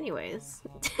money anyways.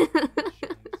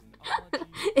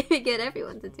 If you get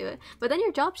everyone to do it. But then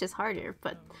your job's just harder,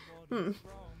 but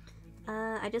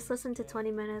I just listened to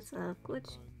 20 minutes of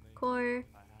glitch core.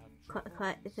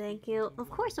 Thank you. Of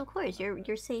course,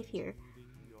 you're safe here.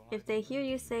 If they hear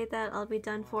you say that, I'll be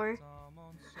done for.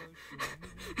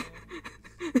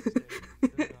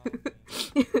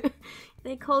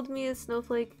 They called me a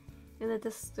snowflake in the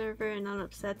disturber and I'm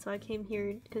upset, so I came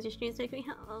here because your streams make me.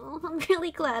 Oh, I'm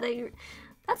really glad.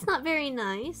 That's not very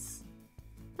nice.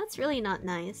 That's really not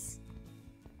nice.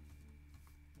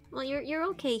 Well, you're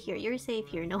okay here. You're safe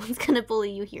here. No one's gonna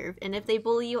bully you here. And if they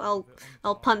bully you,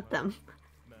 I'll punt them.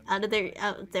 Out there,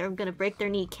 I'm gonna break their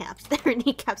kneecaps. Their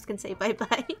kneecaps can say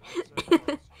bye-bye.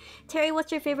 Terry,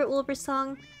 what's your favorite Wilbur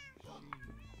song?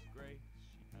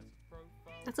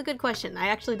 That's a good question. I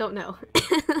actually don't know.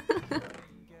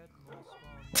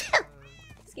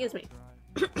 Excuse me.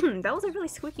 That was a really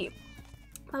squeaky.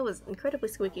 That was incredibly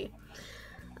squeaky.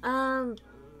 I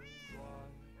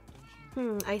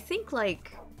think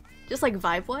like... Just like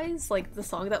vibe-wise, like the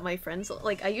song that my friends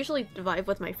like, I usually vibe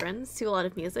with my friends to a lot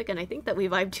of music, and I think that we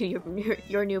vibe to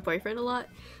your new boyfriend a lot.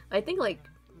 I think like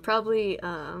probably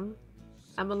I'm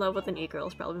in love with an e-girl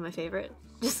is probably my favorite,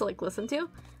 just to like listen to.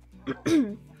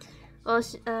 Well,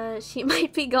 she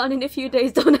might be gone in a few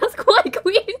days. Don't ask why,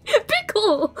 Queen.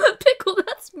 Pickle,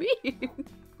 that's me.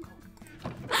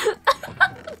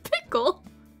 Pickle.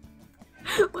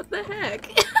 What the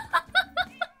heck?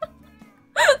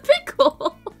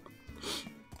 Pickle.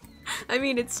 I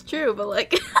mean, it's true, but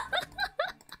like...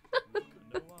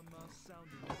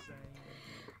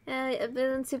 I've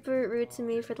been super rude to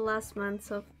me for the last month,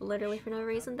 so literally for no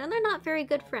reason. Then they're not very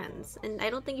good friends, and I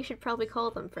don't think you should probably call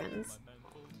them friends.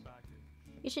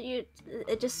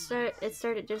 It just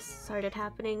started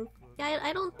happening. Yeah,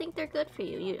 I don't think they're good for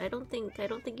you. I don't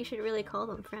think you should really call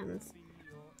them friends.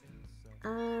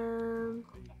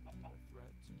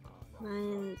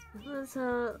 Mine was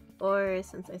or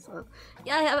since I saw.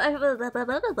 Yeah, I have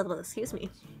excuse me.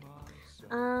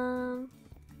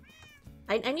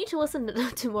 I need to listen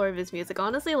to more of his music.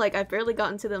 Honestly, like, I've barely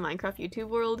gotten to the Minecraft YouTube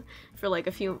world for like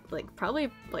a few, like,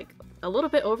 probably like a little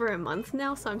bit over a month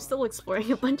now, so I'm still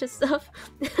exploring a bunch of stuff.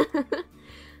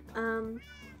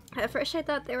 At first I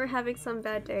thought they were having some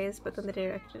bad days, but then they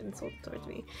directed insult towards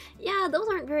me. Yeah, those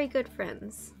aren't very good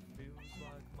friends.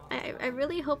 I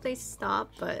really hope they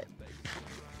stop, but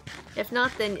if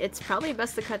not, then it's probably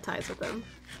best to cut ties with them.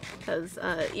 Because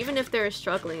even if they're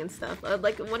struggling and stuff,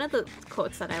 like one of the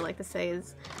quotes that I like to say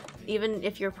is, even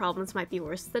if your problems might be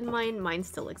worse than mine, mine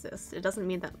still exists. It doesn't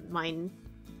mean that mine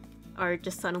are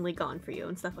just suddenly gone for you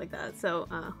and stuff like that. So,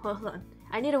 hold on.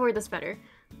 I need to word this better.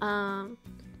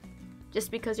 Just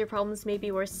because your problems may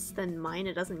be worse than mine,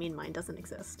 it doesn't mean mine doesn't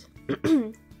exist.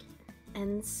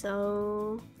 And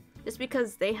so, just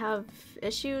because they have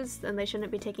issues, then they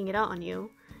shouldn't be taking it out on you.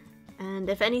 And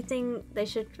if anything, they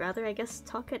should rather, I guess,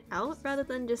 talk it out rather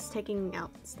than just taking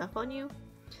out stuff on you.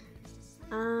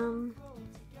 I'm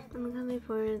coming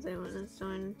forward, I want to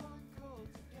join.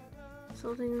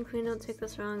 Insulting the queen, don't take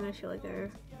this wrong, I feel like they're...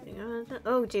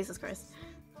 Oh, Jesus Christ.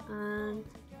 The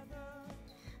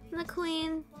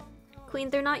queen... Queen,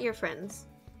 they're not your friends.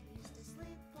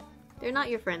 They're not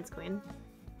your friends, Queen.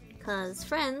 Because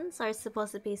friends are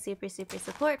supposed to be super, super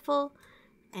supportful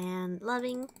and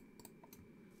loving.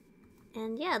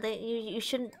 And yeah, you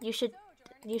should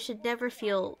never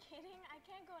feel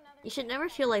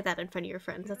like that in front of your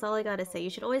friends. That's all I gotta say. You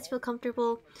should always feel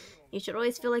comfortable. You should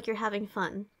always feel like you're having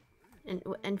fun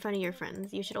in front of your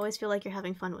friends. You should always feel like you're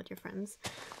having fun with your friends.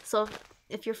 So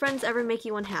if your friends ever make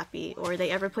you unhappy, or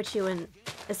they ever put you in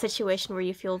a situation where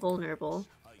you feel vulnerable,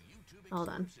 hold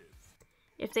on.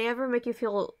 If they ever make you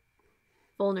feel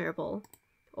vulnerable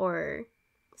or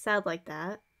sad like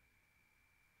that,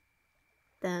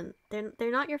 then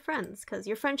they're not your friends, because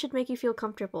your friends should make you feel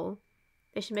comfortable.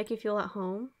 They should make you feel at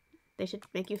home. They should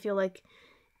make you feel like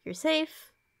you're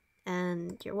safe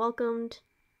and you're welcomed,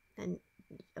 and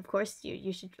of course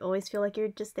you should always feel like you're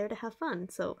just there to have fun.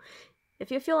 So if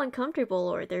you feel uncomfortable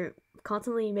or they're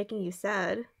constantly making you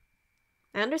sad,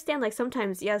 I understand, like,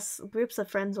 sometimes, yes, groups of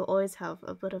friends will always have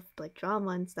a bit of like drama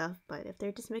and stuff, but if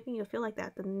they're just making you feel like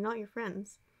that, then they're not your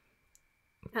friends.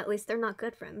 At least they're not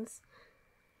good friends.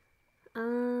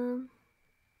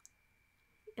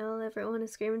 Y'all ever want to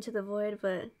scream into the void,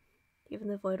 but even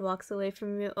the void walks away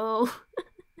from you? Oh.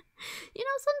 You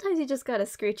know, sometimes you just gotta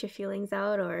screech your feelings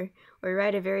out, or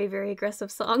write a very, very aggressive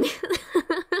song.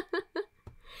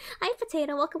 Hi,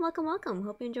 Potato. Welcome, welcome, welcome.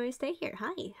 Hope you enjoy your stay here.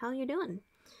 Hi, how you doing?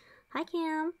 Hi,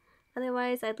 Cam.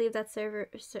 Otherwise, I'd leave that server.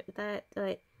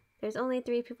 There's only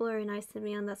 3 people who are nice to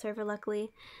me on that server,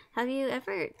 luckily. Have you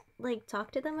ever, like,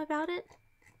 talked to them about it?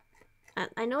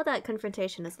 I know that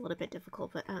confrontation is a little bit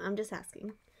difficult, but I'm just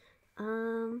asking.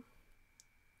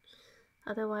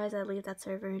 Otherwise, I'd leave that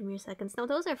server in mere seconds. No,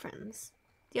 those are friends.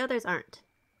 The others aren't.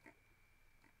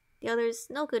 The others,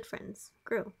 no good friends.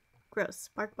 Gross.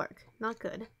 Bark, bark. Not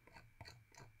good.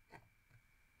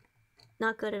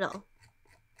 Not good at all.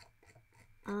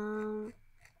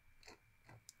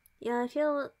 Yeah, I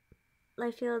feel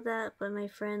that, but my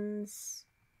friends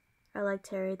are like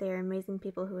Terry. They are amazing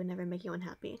people who would never make you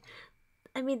unhappy.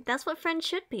 I mean, that's what friends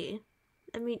should be.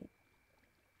 I mean,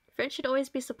 friends should always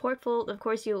be supportful. Of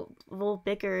course, you will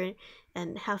bicker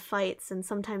and have fights, and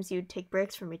sometimes you take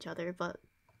breaks from each other, but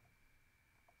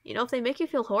you know, if they make you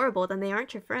feel horrible, then they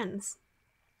aren't your friends.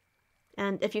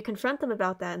 And if you confront them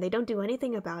about that and they don't do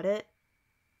anything about it,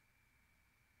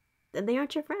 then they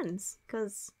aren't your friends.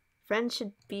 Because friends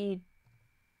should be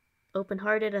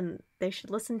open-hearted and they should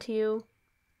listen to you.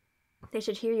 They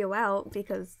should hear you out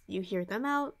because you hear them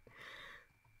out.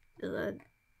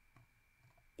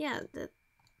 Yeah,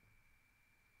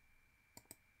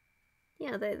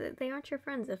 they aren't your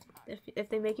friends if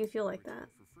they make you feel like that.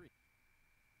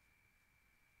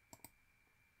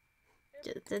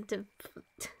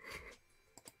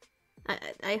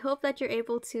 I hope that you're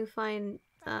able to find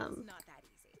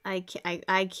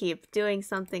I keep doing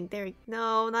something there.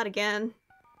 No, not again.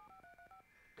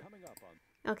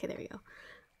 Okay, there we go.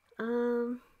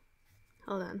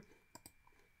 Hold on.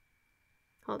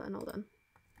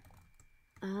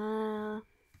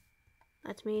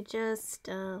 Let me just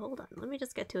hold on. Let me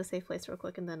just get to a safe place real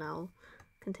quick, and then I'll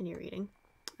continue reading.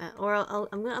 Or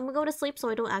I'm gonna go to sleep so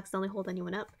I don't accidentally hold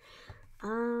anyone up.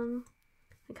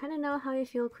 I kind of know how you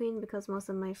feel, Queen, because most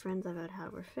of my friends I've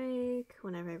had were fake.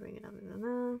 Whenever I bring it up,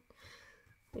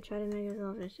 they try to make it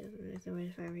selfish. It's a way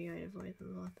to fire you. I avoid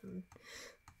them.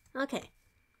 Okay.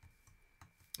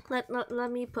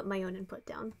 Let me put my own input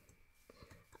down.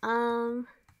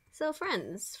 So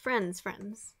friends. Friends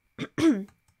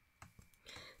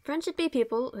should be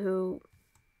people who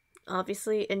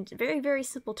obviously, in very, very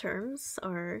simple terms,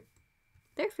 are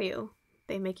there for you.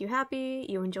 They make you happy,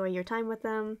 you enjoy your time with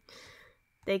them.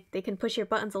 They can push your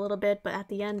buttons a little bit, but at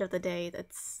the end of the day,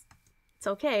 it's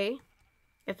okay.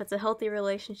 If it's a healthy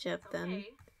relationship, then...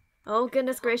 Oh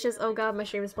goodness gracious, oh god, my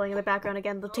stream is playing in the background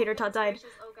again. The tater tot died.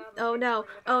 Oh no,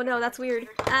 that's weird.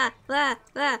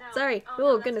 Sorry.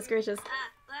 Oh goodness gracious.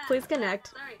 Please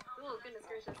connect.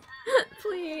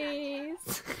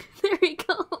 Please. There we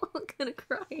go. I'm gonna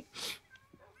cry.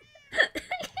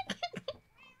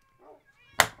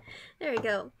 There we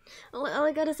go. All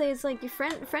I gotta say is, like, your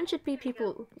friend should be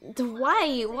people.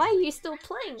 Why? Why are you still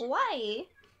playing? Why?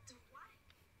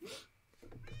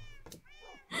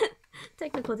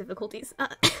 Technical difficulties.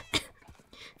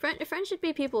 Friends should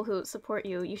be people who support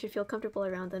you. You should feel comfortable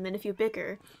around them, and if you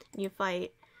bicker and you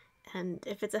fight, and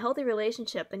if it's a healthy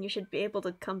relationship, then you should be able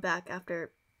to come back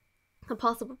after a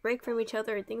possible break from each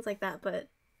other and things like that. But,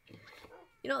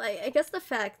 you know, I guess the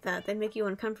fact that they make you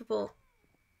uncomfortable,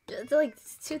 like,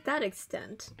 to that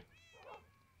extent,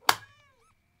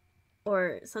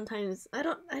 or sometimes I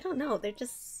don't know. They're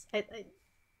just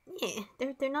yeah,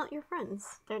 they're not your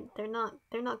friends. They're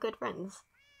not good friends.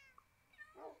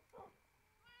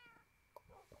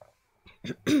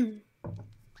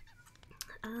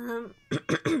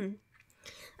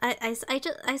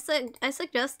 I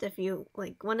suggest if you,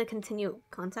 like, want to continue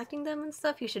contacting them and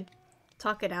stuff, you should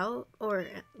talk it out, or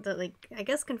I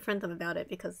guess confront them about it,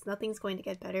 because nothing's going to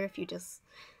get better if you just,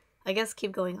 I guess,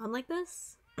 keep going on like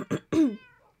this.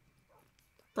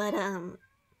 But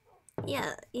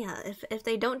yeah, if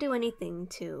they don't do anything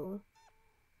to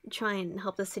try and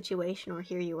help the situation or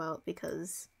hear you out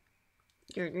because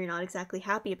you're not exactly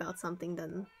happy about something,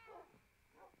 then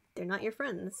they're not your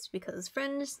friends, because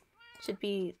friends should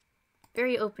be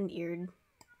very open-eared.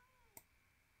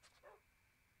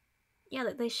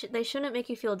 Yeah, they shouldn't make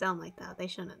you feel down like that. They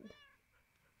shouldn't.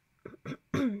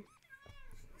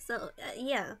 So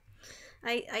yeah,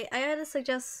 I gotta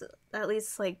suggest at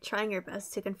least, like, trying your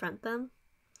best to confront them,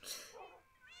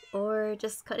 or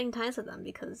just cutting ties with them,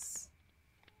 because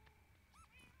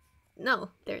no,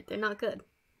 they're not good.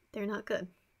 They're not good.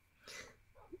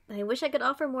 I wish I could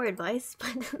offer more advice,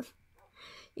 but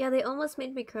yeah, they almost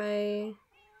made me cry.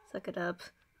 Suck it up.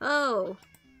 Oh!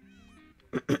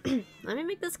 Let me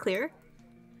make this clear.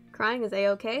 Crying is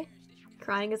a-okay.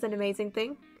 Crying is an amazing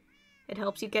thing. It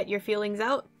helps you get your feelings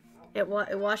out. It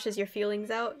washes your feelings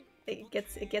out. It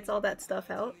gets all that stuff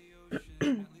out.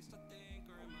 You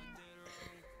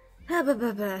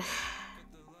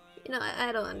know,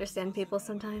 I don't understand people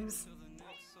sometimes.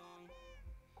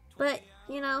 But,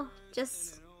 you know,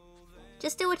 just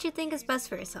do what you think is best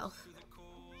for yourself.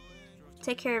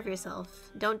 Take care of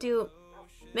yourself.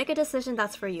 Make a decision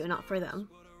that's for you, not for them.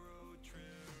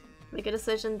 Make a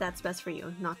decision that's best for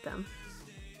you, not them.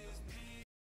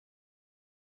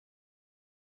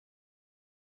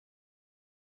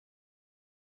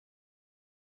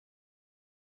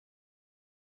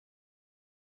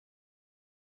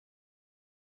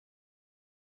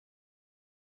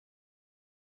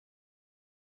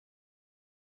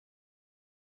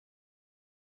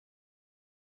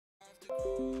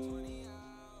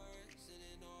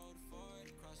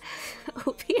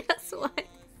 OPS, what?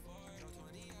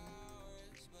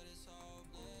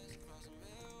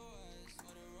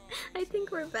 I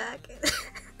think we're back.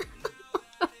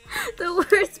 The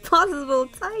worst possible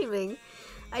timing.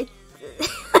 The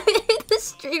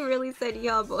stream really said,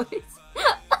 "Yeah, boys."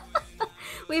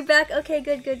 We back. Okay,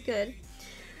 good.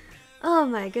 Oh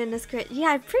my goodness, great. Yeah,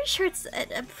 I'm pretty sure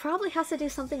it probably has to do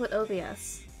something with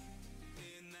OBS.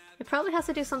 It probably has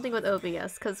to do something with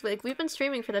OBS, because, like, we've been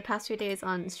streaming for the past few days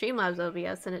on Streamlabs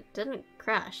OBS, and it didn't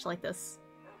crash like this.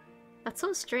 That's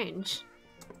so strange.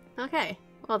 Okay,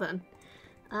 well then.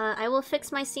 I will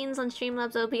fix my scenes on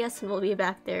Streamlabs OBS, and we'll be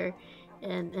back there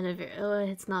in a very... Oh,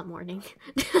 it's not morning.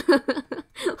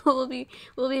 we'll be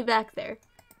back there.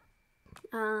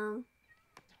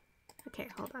 Okay,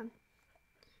 hold on.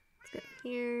 Let's get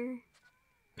here.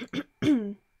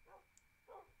 Okay,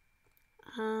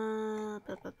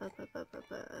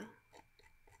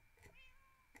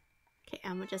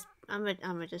 I'm gonna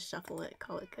just shuffle it,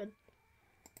 call it good.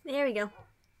 There we go.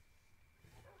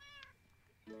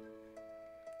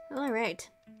 Alright.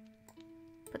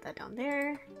 Put that down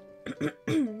there.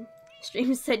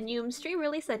 Stream said Noom. Stream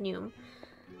really said Noom.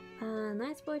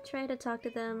 Nice boy tried to talk to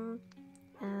them,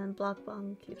 and Block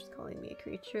Bomb keeps calling me a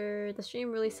creature. The stream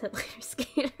really said later,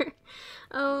 skater.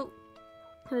 Oh,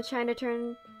 I'm trying to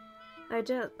turn...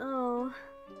 Oh.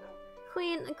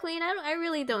 Queen, I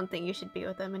really don't think you should be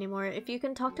with them anymore. If you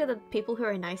can talk to the people who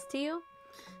are nice to you,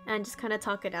 and just kind of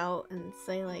talk it out and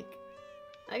say, like...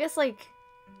 I guess, like...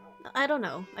 I don't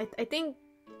know. I think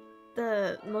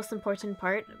the most important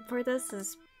part for this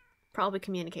is probably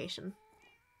communication.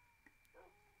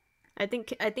 I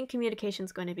think communication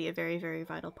is going to be a very, very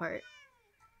vital part.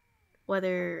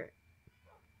 Whether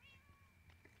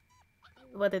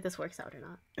this works out or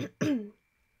not.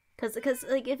 Because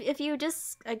like if you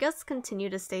just, I guess, continue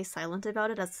to stay silent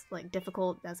about it, as like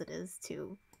difficult as it is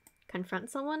to confront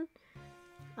someone,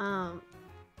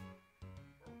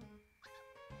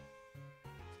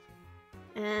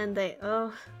 and they,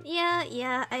 oh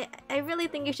yeah, I really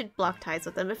think you should block ties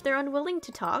with them. If they're unwilling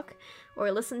to talk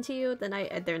or listen to you, then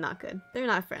they're not good. They're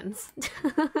not friends.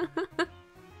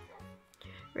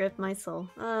 Rip my soul.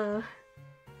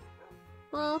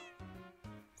 Well,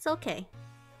 it's okay.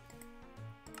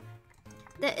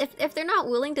 If they're not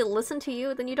willing to listen to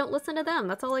you, then you don't listen to them.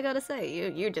 That's all I gotta say.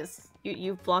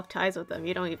 You block ties with them.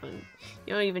 You don't give them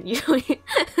you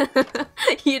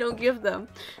don't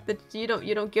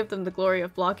give them the glory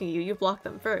of blocking you. You block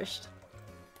them first.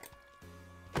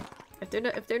 If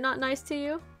they're not nice to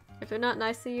you,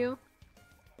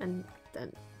 then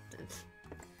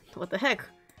what the heck?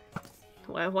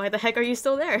 Why the heck are you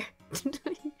still there?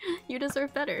 You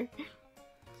deserve better.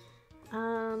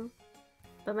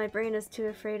 But my brain is too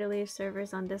afraid to leave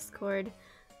servers on Discord.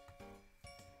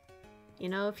 You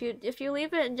know, if you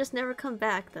leave it and just never come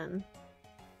back, then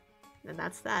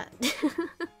that's that.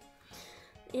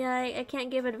 Yeah, I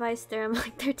can't give advice there. I'm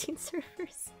like 13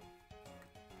 servers.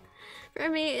 For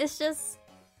me, it's just,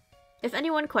 if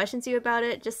anyone questions you about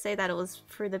it, just say that it was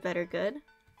for the better good,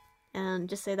 and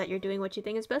just say that you're doing what you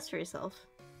think is best for yourself.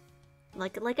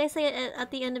 Like I say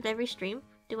at the end of every stream,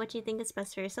 do what you think is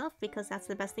best for yourself, because that's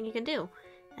the best thing you can do,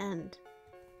 and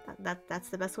that's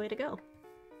the best way to go.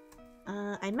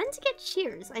 I meant to get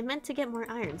shears. I meant to get more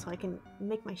iron so I can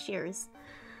make my shears.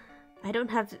 I don't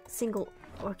have single...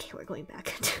 Okay, we're going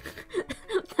back.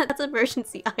 That's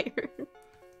emergency iron.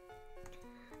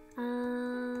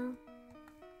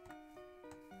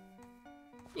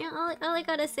 Yeah, all I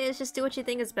gotta say is just do what you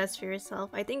think is best for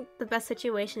yourself. I think the best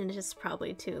situation is just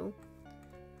probably to,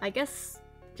 I guess,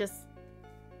 just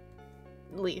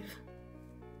leave.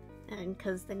 And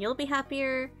because then you'll be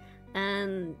happier,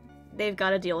 and they've got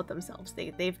to deal with themselves.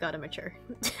 They've got to mature.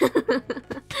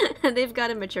 They've got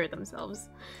to mature themselves.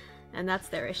 And that's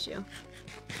their issue.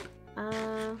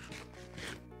 Yeah,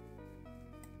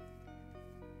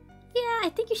 I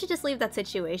think you should just leave that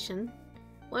situation.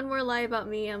 One more lie about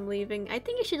me, I'm leaving. I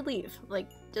think you should leave. Like,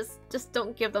 just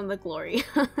don't give them the glory.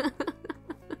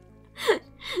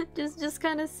 just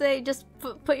kind of say, just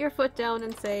put your foot down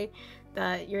and say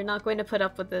that you're not going to put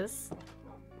up with this.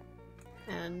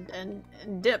 And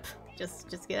dip.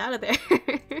 Just get out of there.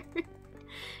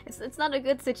 It's not a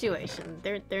good situation.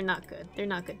 They're not good. They're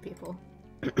not good people.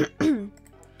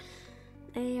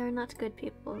 They are not good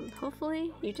people.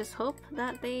 Hopefully, you just hope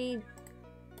that they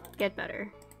get better,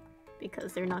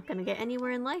 because they're not gonna get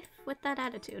anywhere in life with that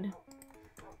attitude.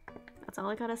 That's all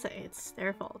I gotta say. It's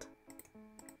their fault.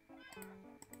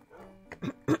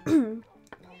 And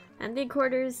big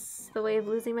quarters, the way of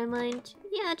losing my mind.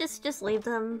 Yeah, just leave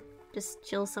them. Just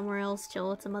chill somewhere else.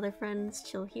 Chill with some other friends.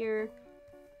 Chill here.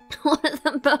 One of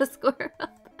them both score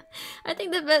up. I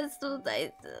think the best.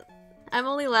 I'm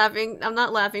only laughing. I'm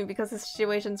not laughing because the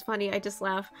situation's funny. I just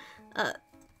laugh. The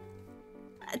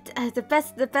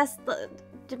best.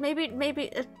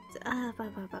 Maybe.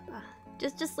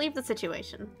 Just leave the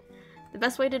situation. The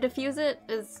best way to diffuse it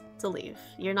is to leave.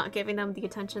 You're not giving them the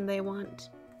attention they want.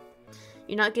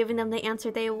 You're not giving them the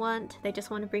answer they want. They just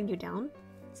want to bring you down.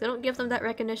 So don't give them that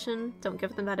recognition. Don't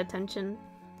give them that attention.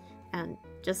 And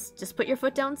just put your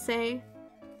foot down. Say,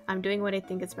 I'm doing what I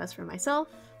think is best for myself.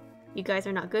 You guys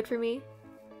are not good for me,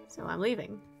 so I'm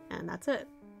leaving. And that's it.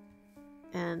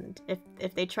 And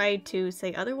if they try to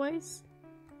say otherwise,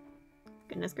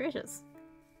 goodness gracious.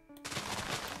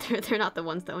 They're not the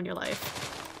ones that own your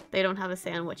life. They don't have a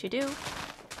say on what you do.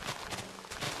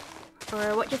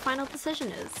 Or what your final decision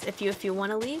is. If you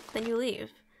want to leave, then you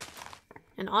leave.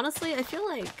 And honestly, I feel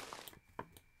like,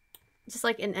 just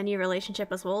like in any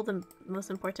relationship as well, the most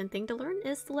important thing to learn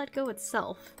is to let go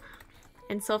itself.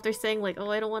 And so if they're saying like, oh,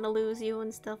 I don't want to lose you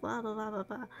and stuff, blah blah blah blah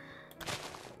blah,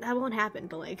 that won't happen,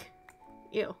 but like,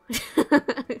 ew.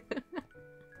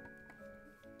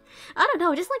 I don't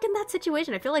know, just like in that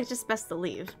situation, I feel like it's just best to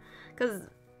leave. Because,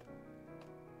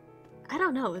 I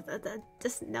don't know,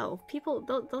 just no. People,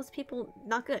 those people,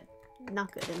 not good.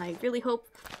 Not good. And I really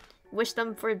wish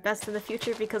them for the best in the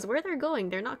future, because where they're going,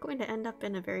 they're not going to end up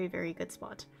in a very, very good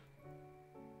spot.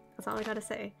 That's all I gotta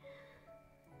say.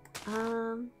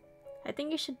 I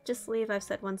think you should just leave. I've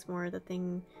said once more the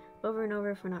thing over and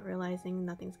over. If we're not realizing,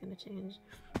 nothing's gonna change.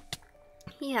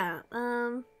 Yeah,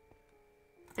 I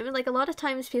mean, like, a lot of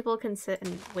times people can sit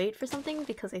and wait for something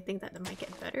because they think that it might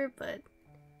get better, but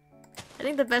I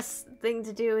think the best thing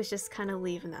to do is just kind of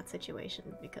leave in that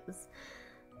situation because,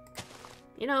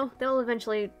 you know, they'll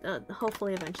eventually,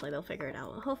 hopefully eventually they'll figure it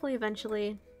out. Hopefully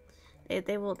eventually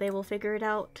they will figure it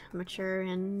out, mature,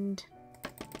 and,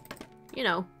 you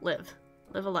know, live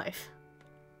a life.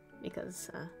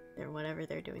 Because, they're whatever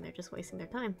they're doing, they're just wasting their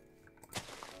time.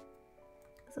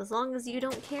 So as long as you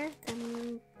don't care,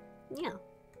 then, yeah.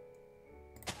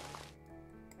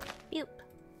 Boop.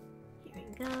 Here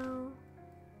we go.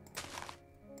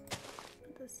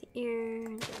 Put this here,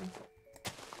 and then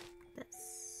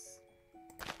this.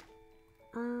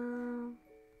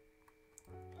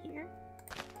 Here.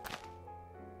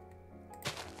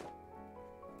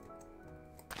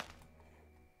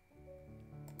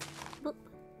 Boop.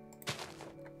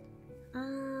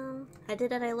 I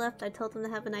did it, I left, I told them to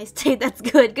have a nice day. That's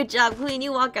good. Good job, Queen.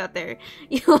 You walk out there.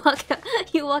 You walk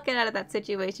out of that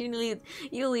situation.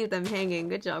 You leave them hanging.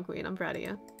 Good job, Queen. I'm proud of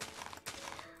you.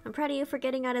 I'm proud of you for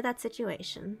getting out of that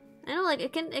situation. I know, like,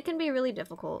 it can be really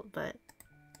difficult, but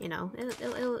you know,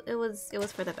 it was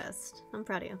for the best. I'm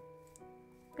proud of you.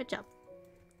 Good job.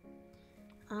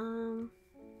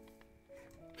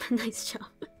 Nice job.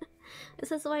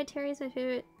 This is why Terry's my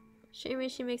favorite. She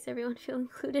makes everyone feel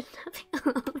included and happy.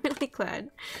 I'm really glad.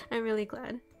 I'm really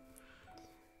glad.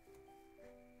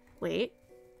 Wait.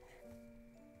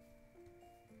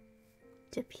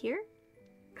 Dip here?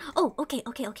 Oh, okay.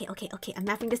 I'm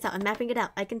mapping this out. I'm mapping it out.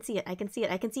 I can see it. I can see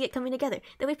it coming together.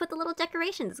 Then we put the little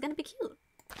decorations. It's gonna be cute.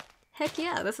 Heck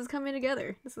yeah, this is coming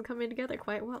together. This is coming together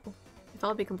quite well. If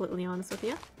I'll be completely honest with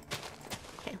you.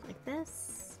 Okay, like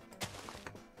this.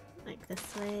 Like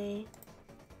this way.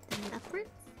 Then upwards.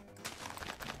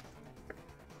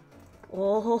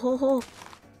 Oh ho ho ho!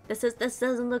 This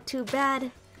doesn't look too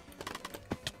bad.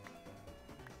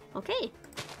 Okay.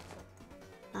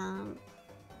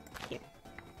 Here.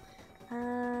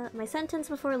 My sentence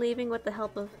before leaving with the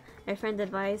help of my friend's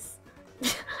advice.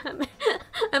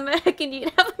 I'm hecking you.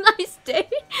 Have a nice day.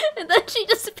 And then she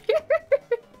disappeared.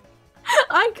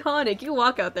 Iconic. You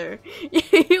walk out there.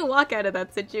 You walk out of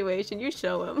that situation. You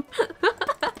show him.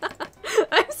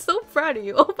 I'm so proud of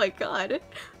you. Oh my god.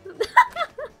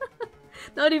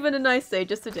 Not even a nice day,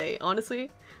 just a day.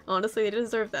 Honestly, they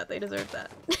deserve that. They deserve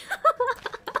that.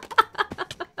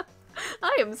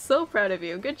 I am so proud of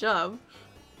you. Good job.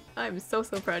 I am so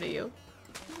proud of you.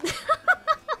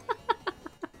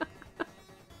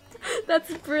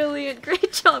 That's brilliant.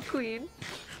 Great job, Queen.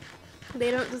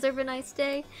 They don't deserve a nice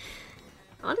day.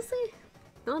 Honestly,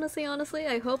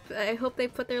 I hope they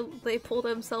pull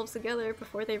themselves together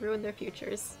before they ruin their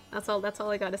futures. That's all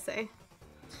I gotta say.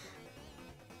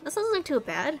 This doesn't look too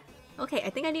bad. Okay, I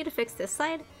think I need to fix this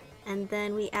side, and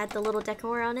then we add the little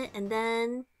decor on it, and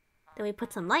then we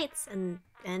put some lights, and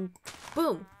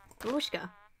boom, Mamushka.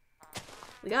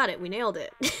 We got it. We nailed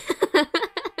it.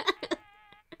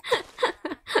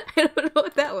 I don't know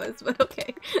what that was, but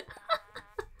okay.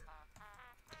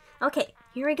 Okay,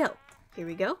 here we go. Here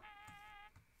we go.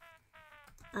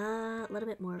 A little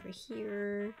bit more over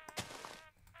here.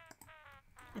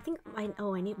 I think I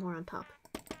need more on top.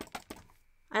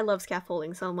 I love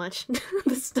scaffolding so much.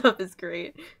 This stuff is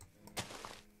great.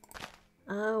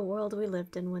 A world we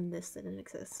lived in when this didn't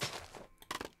exist.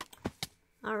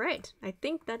 Alright, I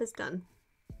think that is done.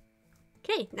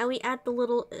 Okay, now we add the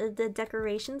little the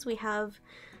decorations. We have...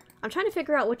 I'm trying to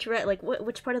figure out which red, like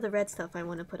which part of the red stuff I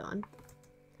want to put on.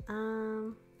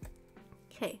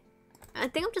 Okay. I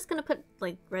think I'm just gonna put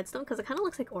like redstone because it kind of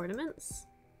looks like ornaments.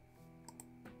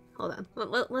 Hold on.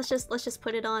 Let's just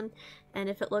put it on, and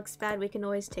if it looks bad, we can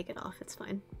always take it off. It's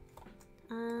fine.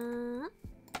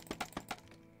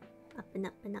 Up and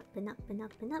up and up and up and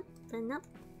up and up and up.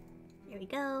 There we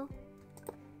go.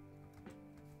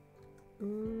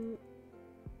 The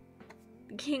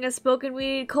king has spoken.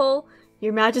 We need coal,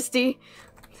 Your Majesty.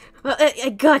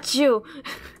 I got you.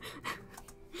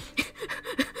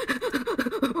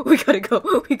 We gotta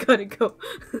go. We gotta go.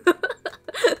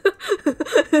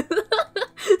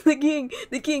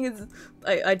 The king is...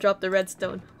 I dropped the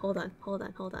redstone. Hold on.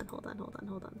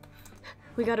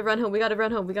 We gotta run home. We gotta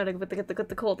get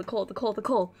the coal.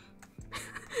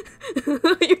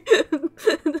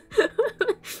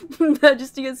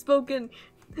 Majesty has spoken.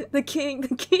 The king.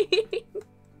 The king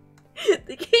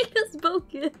has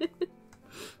spoken.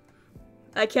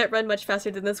 I can't run much faster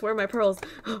than this. Where are my pearls?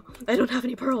 Oh, I don't have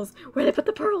any pearls. Where did I put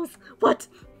the pearls? What?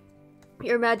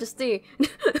 Your Majesty.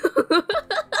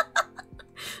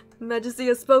 Majesty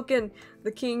has spoken.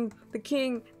 The king.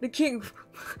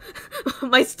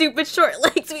 My stupid short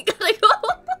legs. We gotta go.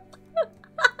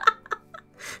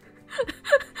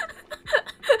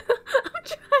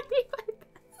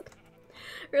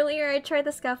 Earlier I tried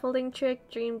the scaffolding trick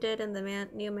Dream did in the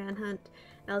new Manhunt,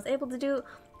 and I was able to do,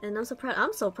 and I'm so proud.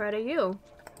 I'm so proud of you.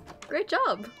 Great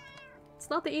job. It's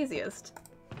not the easiest.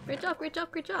 Great job, great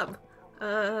job, great job.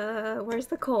 Where's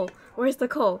the coal? Where's the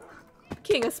coal?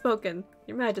 King has spoken,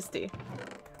 Your Majesty.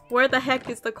 Where the heck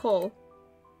is the coal?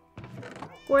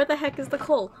 Where the heck is the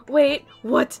coal? Wait,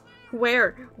 what?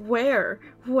 Where? Where?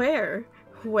 Where?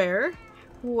 Where?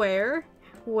 Where?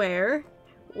 Where?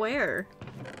 Where?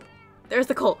 There's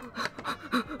the coal.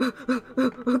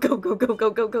 Go, go, go, go,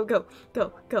 go, go, go.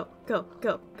 Go, go, go,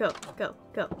 go, go, go,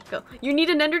 go, go. You need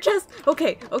an ender chest?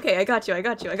 Okay, okay, I got you, I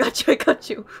got you, I got you, I got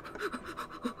you.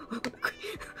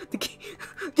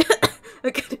 I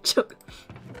gotta choke.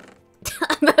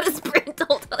 I'm out of sprint,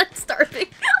 hold on, I'm starving.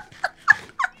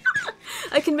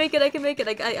 I can make it, I can make it.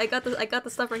 I got the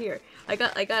stuff right here. I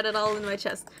got it all in my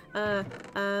chest.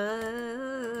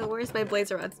 Where's my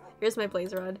blazer rods? Here's my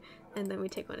blazer rod. And then we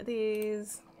take one of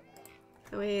these.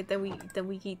 Then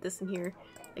we heat this in here.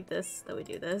 Like this. Then we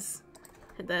do this.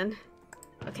 And then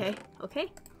okay.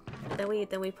 And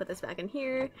then we put this back in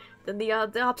here. Then the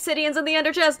obsidians in the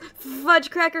ender chest! Fudge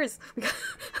crackers!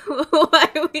 Why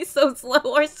are we so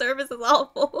slow? Our service is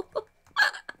awful.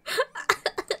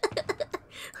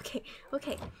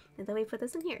 Okay, and then we put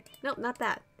this in here. Nope, not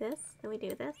that. This, then we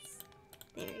do this.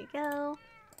 There you go.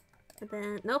 And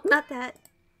then, nope, not that.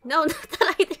 No, not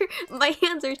that either. My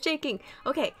hands are shaking.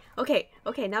 Okay,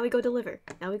 now we go deliver.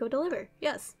 Now we go deliver.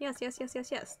 Yes.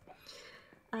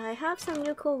 I have some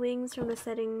new cool wings from the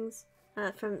settings,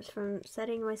 from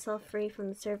setting myself free from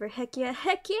the server. Heck yeah!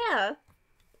 Heck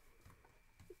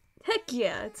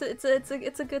yeah! It's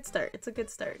a good start. It's a good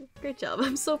start. Great job.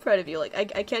 I'm so proud of you. Like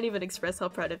I can't even express how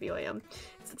proud of you I am.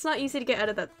 It's not easy to get out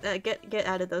of that get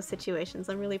out of those situations.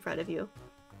 I'm really proud of you.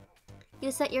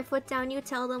 You set your foot down. You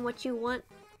tell them what you want.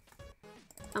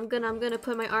 I'm gonna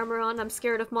put my armor on. I'm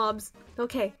scared of mobs.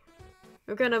 Okay.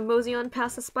 We're gonna mosey on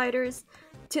past the spiders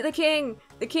to the king.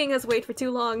 The king has waited for too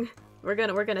long. We're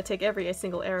gonna take every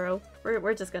single arrow.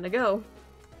 We're just gonna go.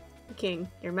 King,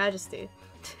 Your Majesty.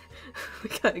 We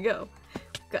gotta go.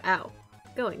 Ow.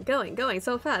 Going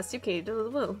so fast. Okay,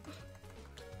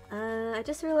 I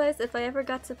just realized if I ever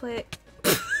got to play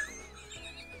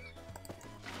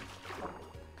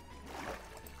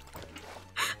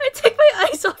I take my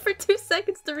eyes off for 2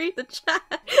 seconds to read the chat.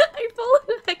 I fall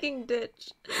in a hecking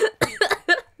ditch.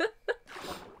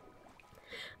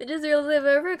 I just realized if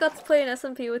I ever got to play an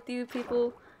SMP with you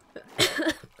people,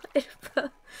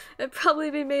 I'd probably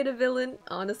be made a villain,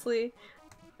 honestly.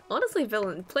 Honestly,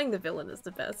 playing the villain is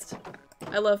the best.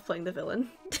 I love playing the villain.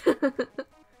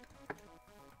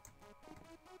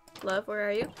 Love, where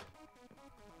are you?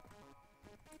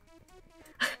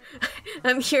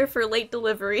 I'm here for late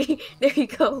delivery. There you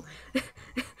go.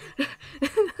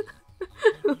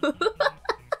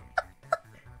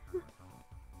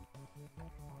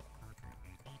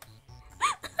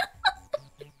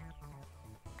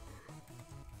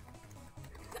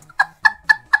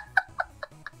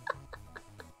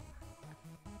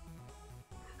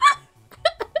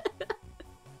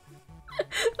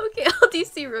 Okay, I'll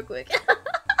DC real quick.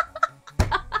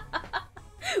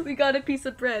 We got a piece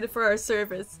of bread for our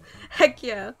service. Heck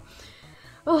yeah.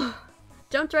 Oh,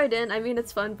 jumped right in. I mean,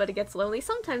 it's fun, but it gets lonely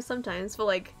sometimes, but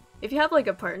like, if you have like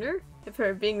a partner, if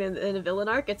you're being in a villain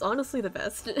arc, it's honestly the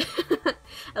best.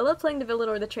 I love playing the villain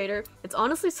or the traitor. It's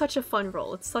honestly such a fun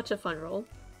role. It's such a fun role.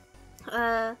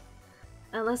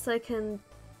 Unless I can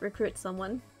recruit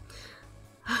someone.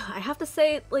 I have to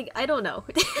say, like, I don't know.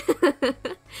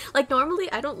 Like,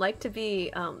 normally I don't like to be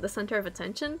the center of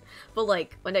attention, but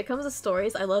like, when it comes to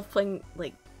stories, I love playing,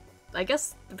 like, I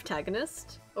guess the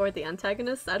protagonist or the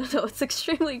antagonist. I don't know, it's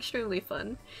extremely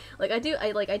fun. Like, I do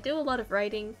a lot of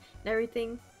writing and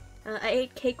everything. I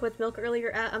ate cake with milk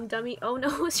earlier. I'm dummy. Oh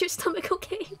no, is your stomach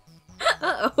okay?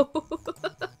 Uh-oh.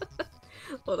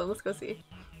 Hold on, let's go see.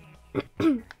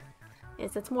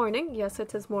 Yes, it's morning. Yes,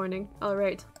 it is morning.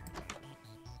 Alright.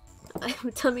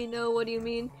 Tummy, no, what do you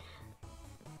mean?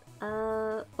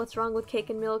 What's wrong with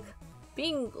cake and milk?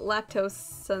 Being lactose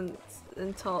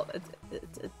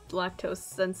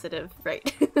sensitive,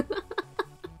 right?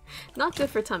 Not good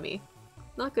for tummy.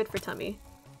 Not good for tummy.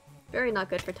 Very not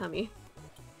good for tummy.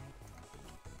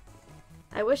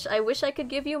 I wish I could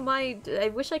give you my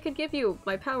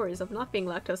powers of not being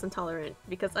lactose intolerant,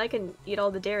 because I can eat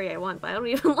all the dairy I want, but I don't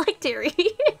even like dairy.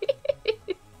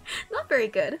 Not very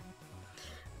good.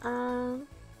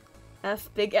 F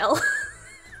big L.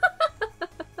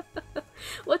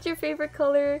 What's your favorite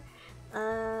color?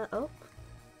 Oh.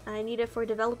 I need it for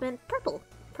development. Purple.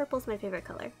 Purple's my favorite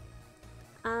color.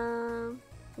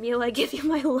 Mio, I give you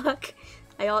my luck.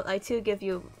 I too give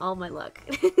you all my luck.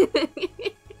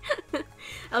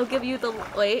 I'll give you the-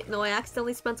 wait, no, I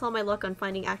accidentally spent all my luck on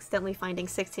accidentally finding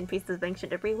 16 pieces of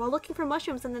ancient debris while looking for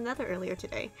mushrooms in the nether earlier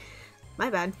today. My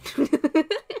bad.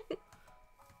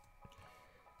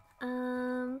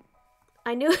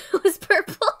 I knew it was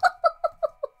purple!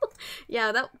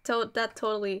 Yeah, that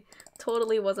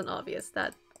totally wasn't obvious.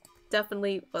 That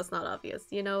definitely was not obvious.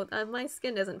 You know, my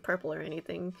skin isn't purple or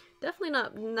anything. Definitely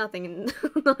nothing,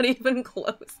 not even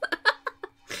close.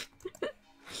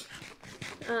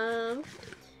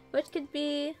 Which could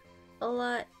be a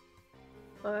lot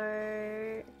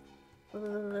or...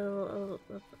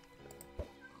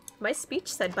 My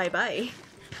speech said bye-bye.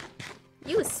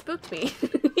 You spooked me.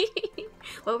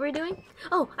 What were we doing?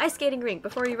 Oh, ice skating rink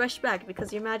before you rush back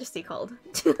because your majesty called.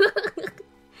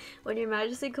 When your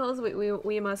majesty calls,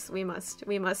 we must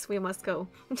go.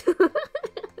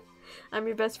 I'm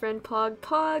your best friend, Pog.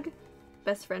 Pog!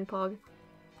 Best friend, Pog.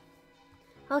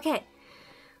 Okay.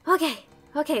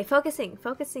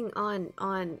 Focusing on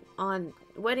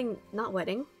wedding, not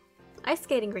wedding. Ice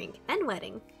skating rink and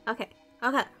wedding. Okay.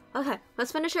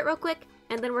 Let's finish it real quick,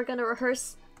 and then we're gonna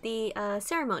rehearse the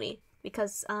ceremony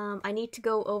because I need to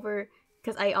go over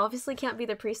because I obviously can't be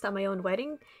the priest at my own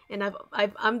wedding, and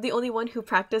I'm the only one who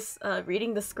practiced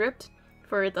reading the script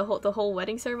for the whole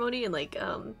wedding ceremony and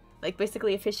like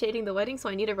basically officiating the wedding. So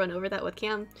I need to run over that with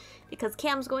Cam because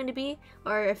Cam's going to be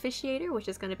our officiator, which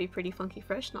is going to be pretty funky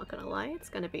fresh. Not gonna lie, it's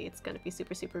gonna be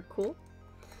super cool.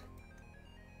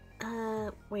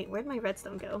 Wait, where'd my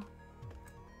redstone go?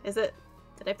 Did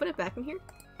I put it back in here?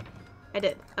 I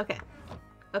did. Okay.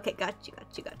 Okay, got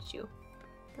you.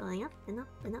 Going up and up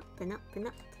and up and up and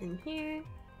up. And here.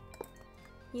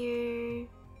 Here.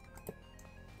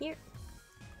 Here.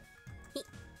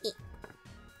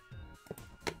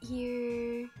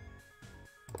 Here.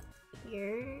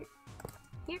 Here.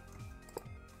 Here.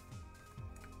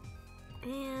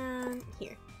 And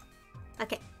here.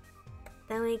 Okay.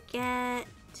 Then we get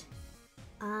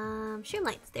shroom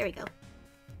lights. There we go.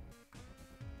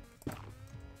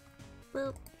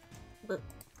 Boop. Boop.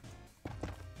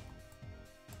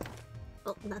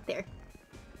 Oh, not there.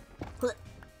 This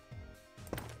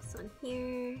one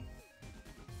here.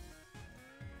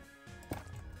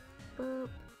 Boop.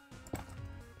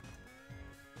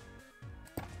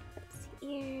 That's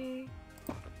here.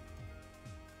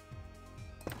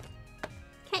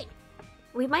 Okay.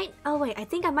 We might- oh wait, I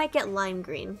think I might get lime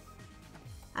green.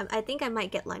 I think I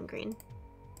might get lime green.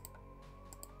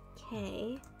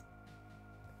 Okay.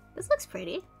 This looks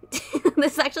pretty.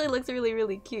 This actually looks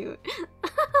really cute.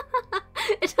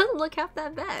 It doesn't look half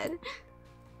that bad.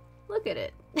 Look at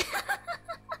it.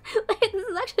 Like, this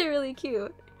is actually really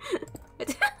cute.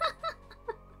 This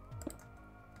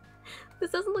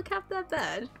doesn't look half that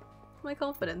bad. My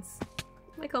confidence.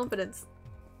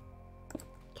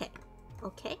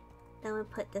 Okay. Then we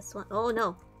put this one. Oh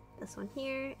no. This one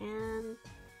here and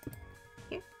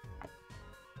here.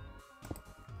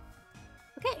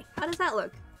 Okay, how does that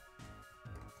look?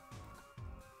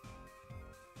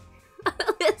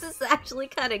 This is actually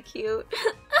kind of cute.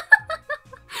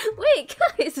 Wait,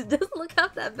 guys, it doesn't look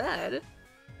half that bad.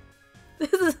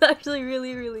 This is actually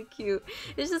really cute.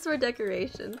 It's just for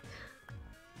decoration.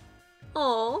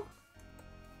 Oh,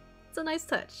 it's a nice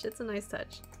touch. I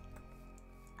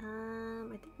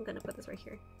think I'm gonna put this right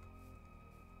here.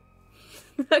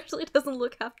 It actually doesn't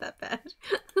look half that bad.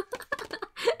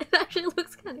 It actually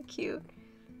looks kind of cute.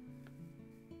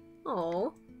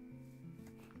 Oh.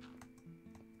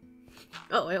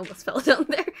 Oh, I almost fell down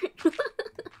there.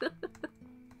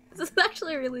 This is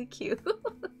actually really cute.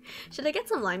 Should I get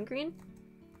some lime green?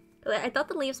 I thought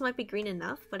the leaves might be green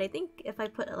enough, but I think if I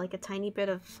put like a tiny bit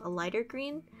of a lighter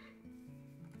green,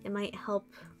 it might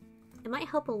help. It might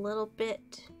help a little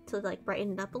bit to like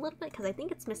brighten it up a little bit because I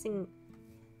think it's missing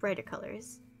brighter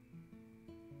colors.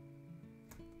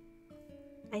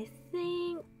 I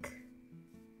think.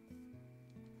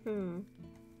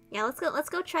 Yeah, let's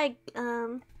go try.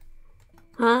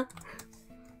 Huh?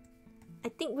 I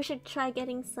think we should try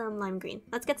getting some lime green.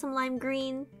 Let's get some lime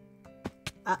green.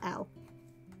 Ow.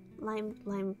 Lime.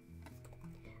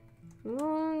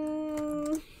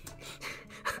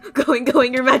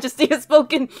 Going, your majesty has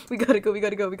spoken! We gotta go.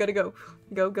 Go.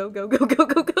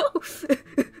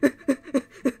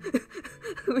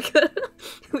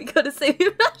 We gotta save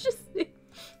your majesty!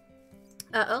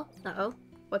 Uh-oh.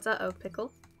 What's uh-oh,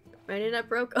 pickle? My internet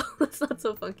broke? Oh, that's not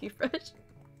so funky fresh.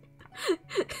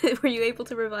 Were you able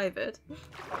to revive it?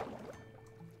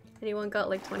 Anyone got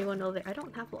like 21 leather? I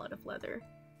don't have a lot of leather.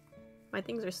 My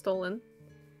things are stolen.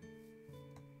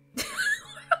 That's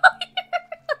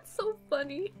so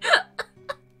funny.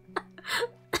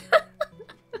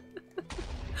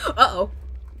 Uh-oh.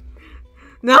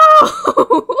 No!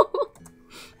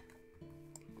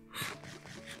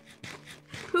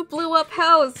 Who blew up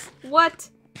house? What?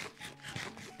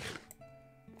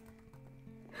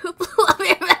 Who blew up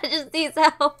Your Majesty's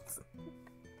house?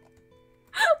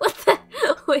 What the?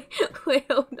 Wait,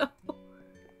 oh no.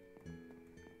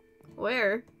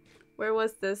 Where? Where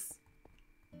was this?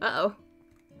 Uh-oh.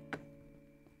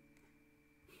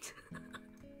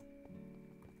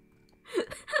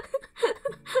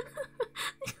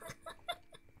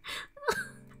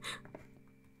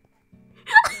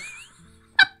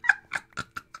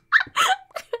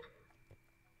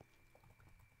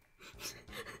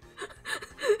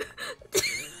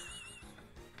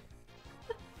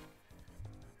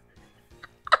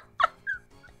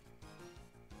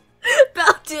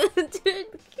 About to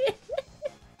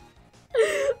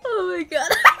oh my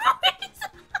god.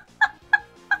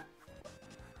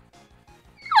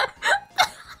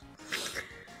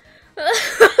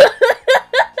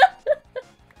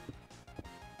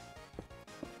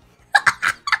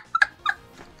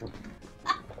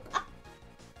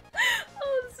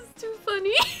 Oh, this is too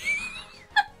funny.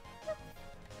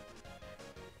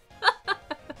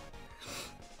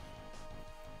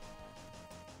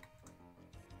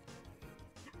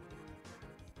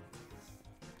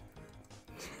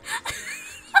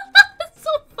 That's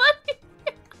so funny.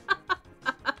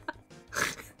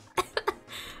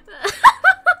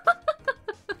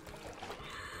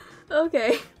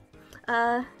 Okay.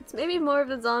 It's maybe more of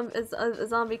a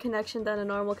zombie connection than a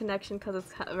normal connection because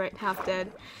it's half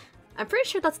dead. I'm pretty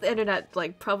sure that's the internet,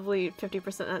 like, probably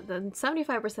 50%, then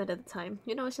 75% of the time.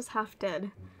 You know, it's just half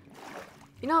dead.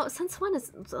 You know, since when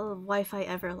is Wi-Fi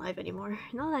ever alive anymore?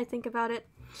 Now that I think about it.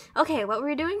 Okay, what were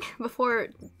we doing before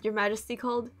Your Majesty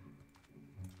called?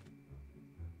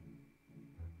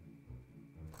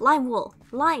 Lime wool.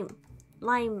 Lime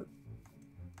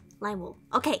wool.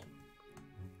 Okay.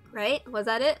 Right? Was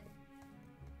that it?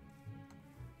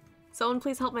 Someone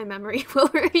please help my memory.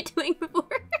 What were we doing before?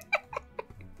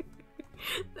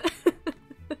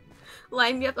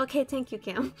 Lime, yep. Okay, thank you,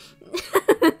 Cam.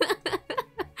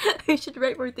 I should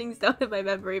write more things down in my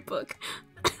memory book.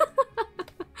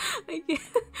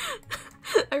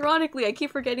 Ironically, I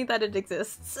keep forgetting that it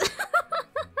exists.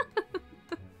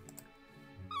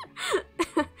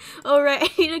 Alright, I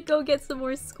need to go get some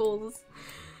more skulls.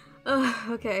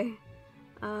 Okay.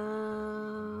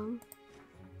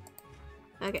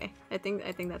 Okay, I think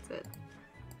that's it.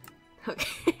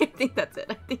 Okay, I think that's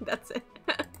it.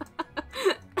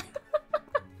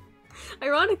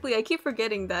 Ironically, I keep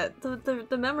forgetting that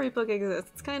the memory book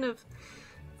exists. It's kind of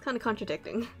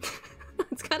contradicting.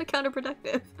 It's kind of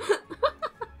counterproductive.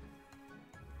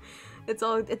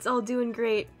 It's all doing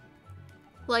great.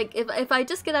 Like, if I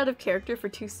just get out of character for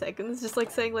 2 seconds, just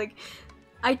like saying like,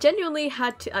 I genuinely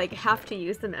had to have to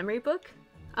use the memory book.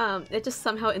 It just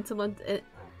somehow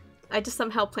I just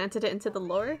somehow planted it into the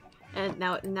lore, and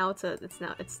now it's a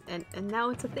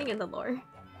thing in the lore.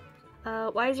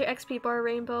 Why is your XP bar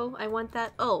rainbow? I want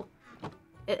that. Oh,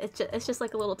 it's just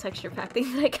like a little texture pack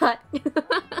thing that I got.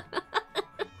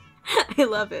 I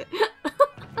love it.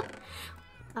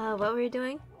 What were you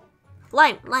doing?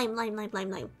 Lime.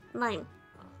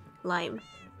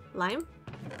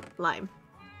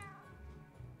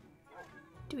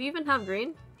 Do we even have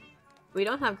green? We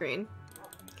don't have green.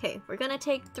 Okay, we're gonna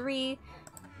take 3,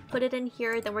 put it in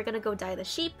here, then we're gonna go dye the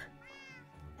sheep,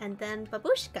 and then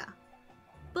babushka.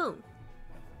 Boom.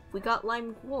 We got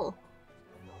lime wool.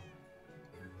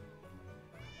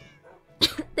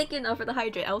 Thank you now for the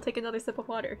hydrate. I will take another sip of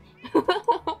water.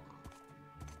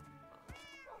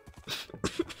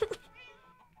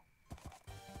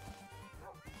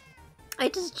 I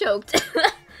just choked.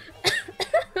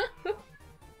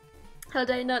 How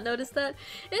did I not notice that?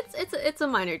 It's a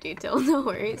minor detail, no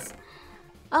worries.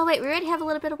 Oh wait, we already have a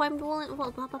little bit of lime wool.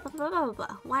 Blah blah blah blah blah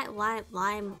blah.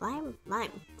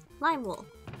 Lime wool.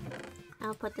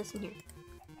 I'll put this in here.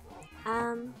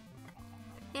 And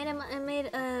I made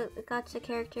a gotcha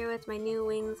character with my new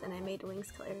wings, and I made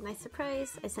wings color. Nice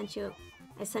surprise! I sent you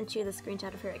the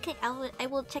screenshot of her. Okay, I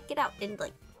will check it out in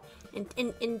like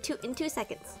in 2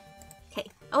 seconds. Okay.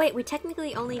 Oh wait, we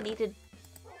technically only needed.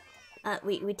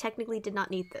 We technically did not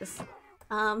need this,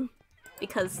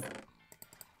 because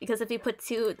if you put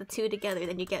the two together,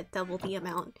 then you get double the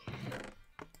amount.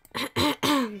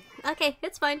 Okay,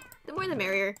 it's fine. The more the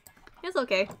merrier. It's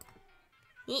okay.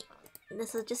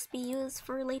 This will just be used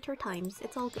for later times.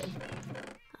 It's all good.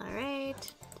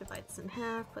 Alright, divide this in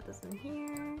half, put this in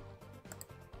here.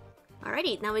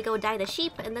 Alrighty, now we go dye the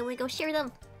sheep, and then we go shear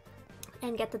them.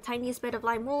 and get the tiniest bit of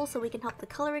lime wool so we can help the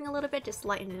coloring a little bit, just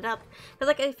lighten it up. Cause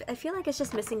like I feel like it's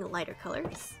just missing the lighter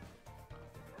colors.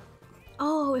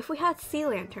 Oh, if we had sea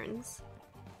lanterns.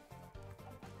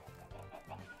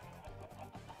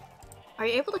 Are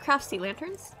you able to craft sea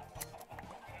lanterns?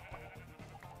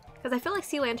 Because I feel like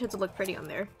sea lanterns would look pretty on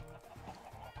there.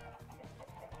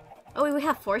 Oh wait, we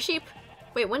have 4 sheep?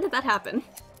 Wait, when did that happen?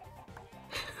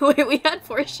 Wait, we had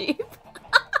 4 sheep?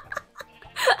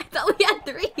 I thought we had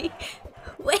 3!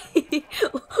 Wait,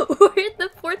 where did the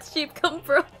 4th sheep come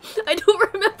from? I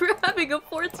don't remember having a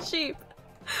 4th sheep.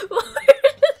 Where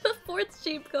did the 4th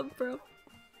sheep come from?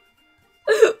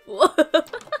 What?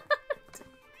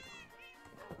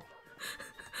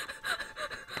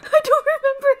 I don't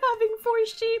remember having 4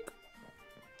 sheep.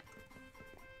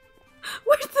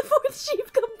 Where did the 4th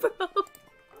sheep come from?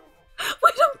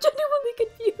 Wait, I'm genuinely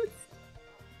confused.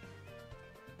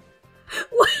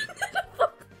 Where did the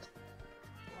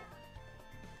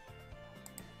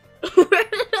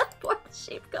 4th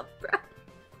sheep come from?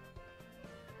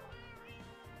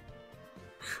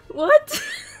 What?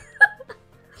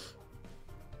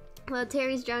 Well,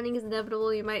 Terry's drowning is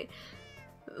inevitable. You might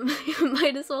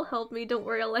as well help me. Don't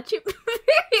worry, I'll let you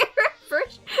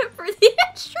first for the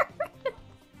insurance.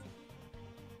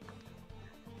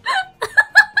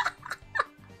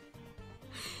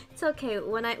 It's okay.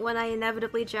 When I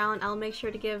inevitably drown, I'll make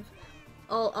sure to give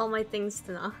all my things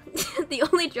to Na. The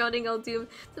only drowning I'll do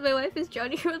to my wife is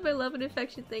drowning her with my love and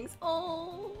affection things.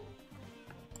 Oh,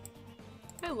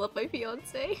 I love my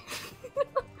fiance.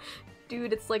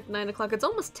 Dude, it's like 9 o'clock. It's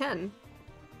almost 10.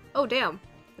 Oh damn.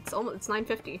 It's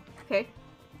 9:50. Okay.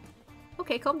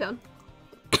 Okay, calm down.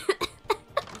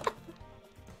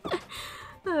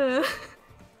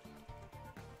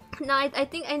 No, I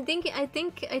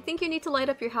think you need to light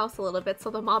up your house a little bit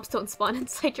so the mobs don't spawn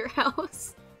inside your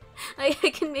house. I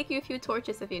can make you a few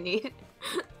torches if you need.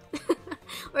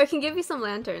 Or I can give you some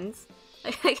lanterns.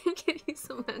 I can give you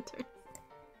some lanterns.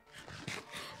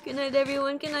 Good night,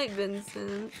 everyone. Good night,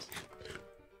 Vincent.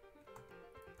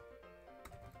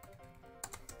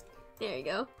 There you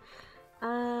go.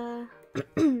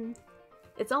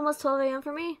 It's almost 12 AM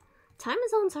for me. Time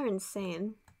zones are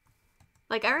insane.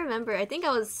 Like, I remember, I think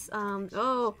I was,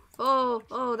 oh,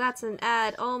 that's an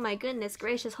ad. Oh my goodness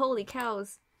gracious, holy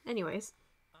cows. Anyways.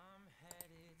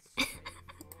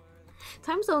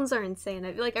 Time zones are insane.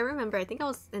 I remember, I think I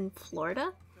was in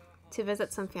Florida to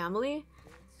visit some family.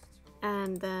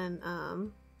 And then,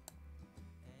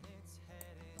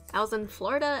 I was in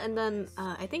Florida, and then,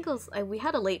 I think it was, we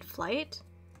had a late flight.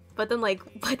 But then, like,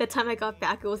 by the time I got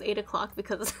back, it was 8 o'clock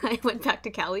because I went back to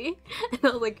Cali. And I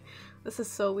was like, this is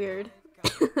so weird.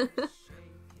 But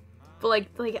like,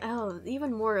 oh,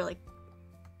 even more, like,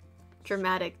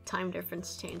 dramatic time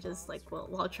difference changes, like,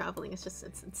 while traveling. It's just,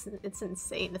 it's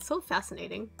insane. It's so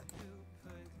fascinating.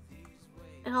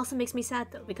 It also makes me sad,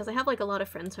 though, because I have, like, a lot of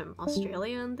friends from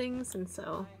Australia and things, and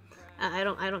so I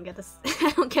don't get to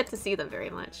I don't get to see them very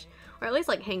much, or at least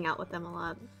like hang out with them a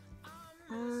lot.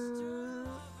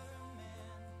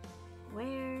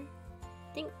 Where?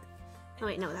 I think. Oh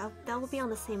wait, no, that will be on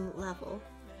the same level.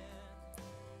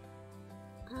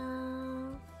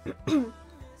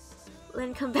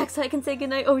 Then come back so I can say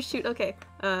goodnight. Oh shoot. Okay.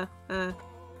 Hello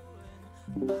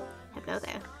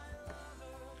there.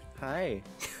 Hi.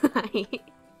 Hi.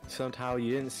 Somehow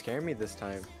you didn't scare me this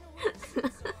time.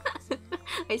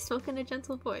 I spoke in a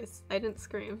gentle voice. I didn't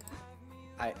scream.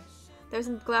 There's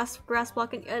a grass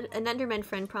block and an Enderman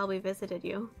friend probably visited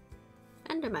you.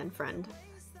 Enderman friend.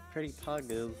 Pretty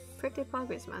poggers. Pretty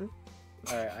poggers, man.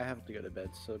 Alright, I have to go to bed,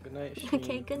 so good night.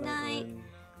 Okay, good night.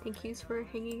 Thank yous for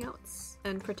hanging out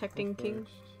and protecting King.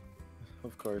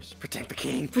 Of course. Protect the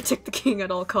king! Protect the king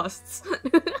at all costs.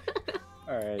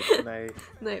 Alright, good night.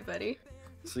 Night, buddy.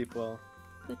 Sleep well.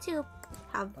 You too.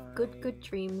 Have Bye. good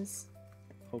dreams.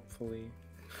 Hopefully.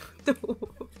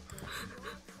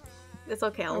 It's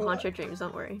okay, I'll haunt your dreams,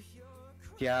 don't worry.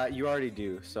 Yeah, you already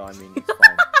do, so I mean, it's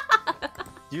fine.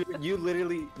 You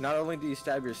literally, not only do you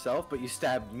stab yourself, but you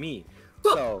stabbed me.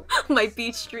 So... My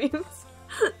beach dreams.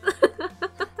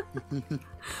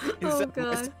 Oh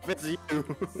god. It's you.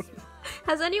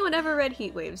 Has anyone ever read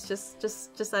Heat Waves?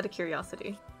 Just out of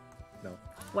curiosity. No.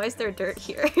 Why is there dirt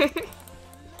here?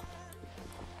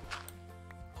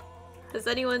 Has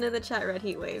anyone in the chat read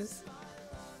Heat Waves?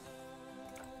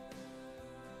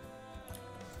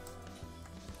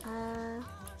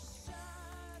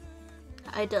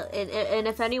 I don't. And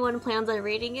if anyone plans on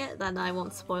reading it, then I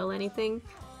won't spoil anything.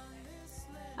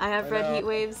 I have read Heat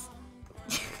Waves.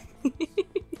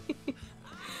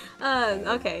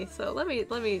 Okay, so let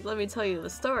me tell you the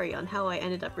story on how I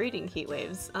ended up reading Heat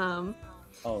Waves.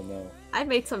 Oh no. I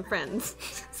made some friends,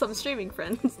 some streaming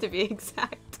friends to be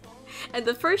exact. And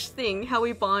the first thing how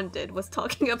we bonded was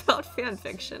talking about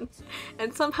fanfiction,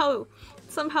 and somehow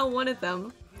one of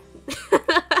them,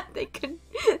 they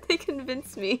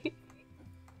convinced me.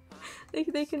 They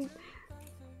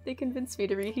convinced me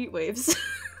to read Heat Waves.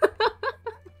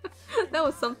 That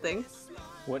was something.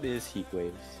 What is Heat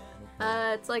Waves?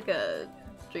 It's like a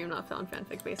Dream Not Found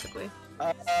fanfic, basically.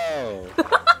 Oh.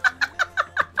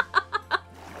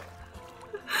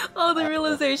 Oh, the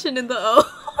realization in the O.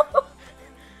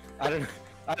 I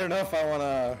don't know if I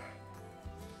wanna.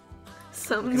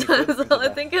 Sometimes all I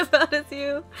think about is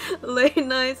you. Late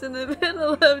nights in the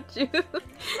middle of June.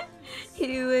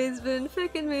 Heat waves been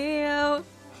picking me out.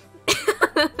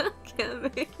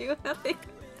 Can't make you happy.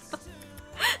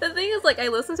 The thing is, like, I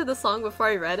listened to the song before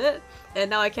I read it, and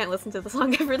now I can't listen to the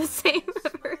song ever the same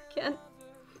ever again.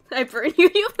 I burn you,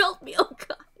 you melt me, oh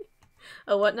god.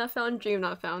 Oh, what not found? Dream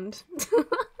not found.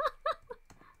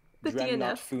 The Dream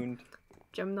not DNF. found.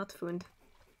 Dream not found.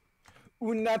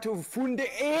 Unatu funde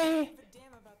eh.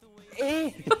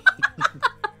 Eh.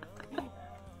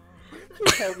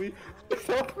 Help me.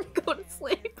 Help me. Go to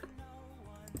sleep.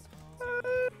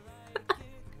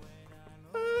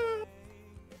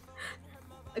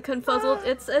 Confuzzled.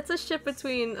 It's a ship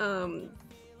between the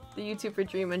YouTuber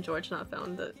Dream and George Not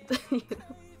Found. That you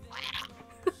know.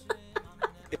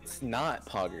 It's not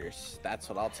poggers. That's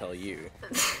what I'll tell you.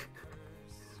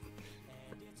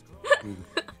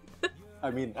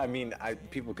 I mean,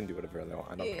 people can do whatever they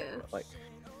want. I don't care. Like,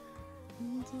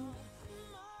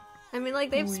 I mean, like,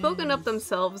 they've spoken up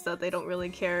themselves that they don't really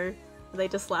care. They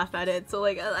just laugh at it. So,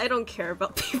 like, I don't care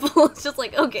about people. It's just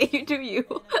like, okay, you do you.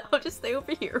 I'll just stay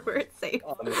over here where it's safe.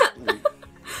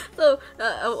 So,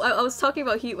 I was talking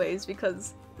about heat waves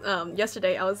because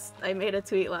yesterday I made a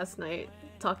tweet last night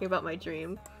talking about my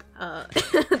dream.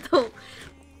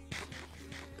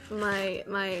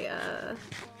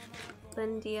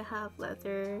 When do you have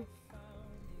leather?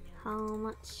 How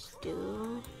much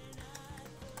do?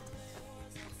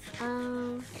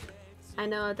 I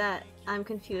know that I'm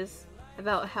confused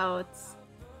about how it's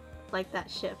like that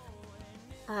ship.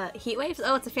 Heat waves?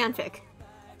 Oh, it's a fanfic.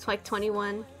 It's like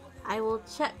 21. I will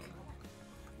check.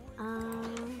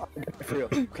 for real.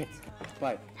 Okay,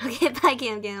 bye. Okay, bye,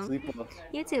 Gam Gam. Sleep well.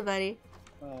 You too, buddy.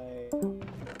 Bye.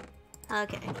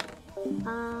 Okay.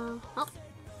 Oh.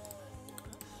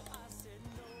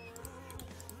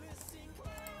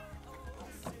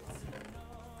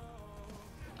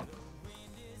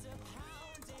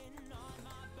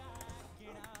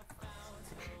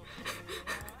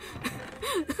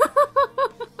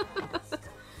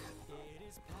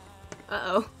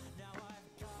 Uh-oh.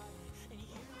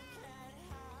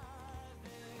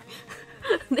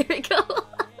 There we go.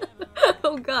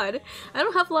 Oh god. I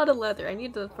don't have a lot of leather. I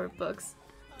need those for books.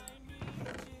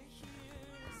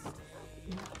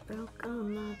 Broke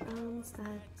on my bones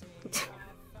that...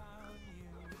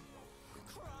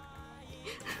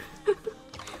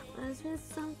 Was it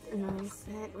something I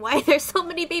said? Why are there so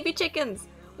many baby chickens?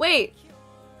 Wait!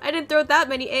 I didn't throw that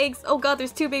many eggs! Oh god,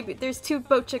 there's two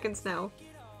boat chickens now.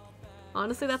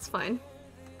 Honestly, that's fine.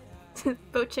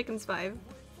 Boat chickens 5.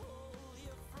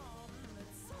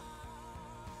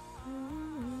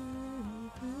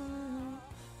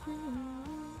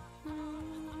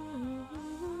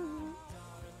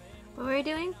 What were we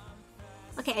doing?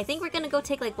 Okay, I think we're gonna go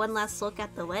take like one last look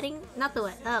at the wedding. Not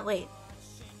the wait.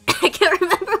 I can't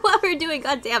remember what we're doing,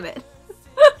 god damn it.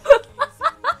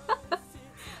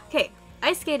 Okay,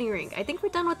 ice skating rink. I think we're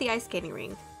done with the ice skating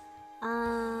rink.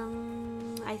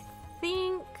 I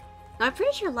think... No, I'm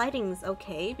pretty sure lighting's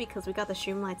okay because we got the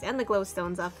stream lights and the glow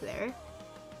stones up there.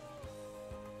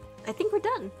 I think we're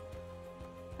done.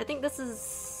 I think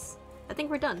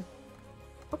we're done.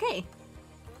 Okay.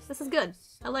 This is good.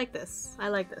 I like this. I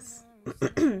like this.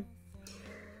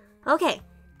 Okay.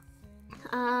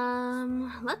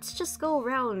 Let's just go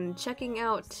around checking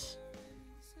out...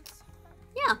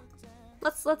 Yeah.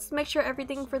 Let's make sure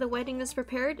everything for the wedding is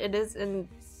prepared. It is in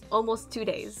almost 2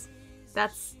 days.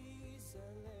 That's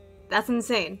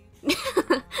insane.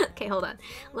 Okay, hold on.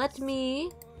 Let me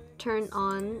turn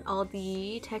on all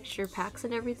the texture packs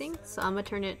and everything. So I'm gonna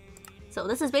turn it. So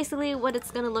this is basically what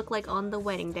it's gonna look like on the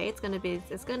wedding day. It's gonna be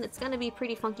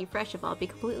pretty funky fresh if I'll be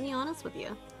completely honest with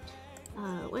you.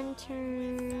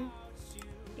 Winter.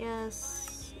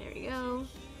 Yes. There we go.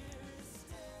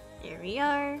 There we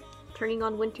are. Turning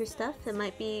on winter stuff. It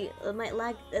might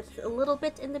lag a little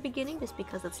bit in the beginning just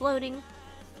because it's loading.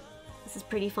 This is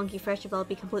pretty funky fresh if I'll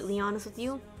be completely honest with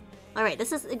you. Alright,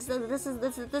 this is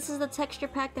the texture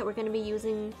pack that we're going to be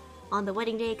using on the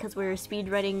wedding day because we're speed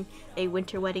running a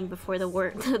winter wedding before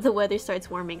the weather starts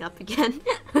warming up again.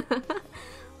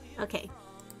 Okay,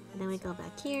 and then we go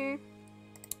back here.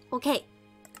 Okay,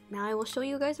 now I will show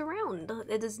you guys around.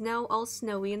 It is now all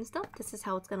snowy and stuff. This is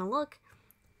how it's gonna look.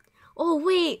 Oh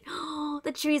wait,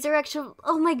 the trees are actually,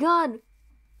 oh my god.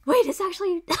 Wait, it's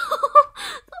actually,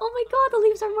 oh my god, the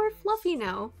leaves are more fluffy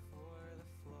now.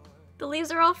 The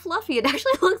leaves are all fluffy. It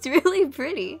actually looks really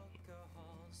pretty.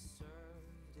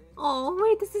 Oh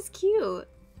wait, this is cute.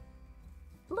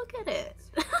 Look at it.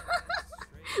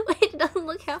 Wait, it doesn't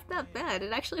look half that bad.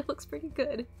 It actually looks pretty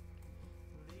good.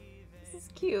 This is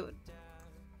cute.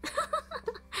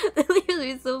 The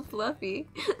leaves are so fluffy.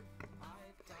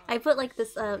 I put like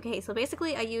this, okay, so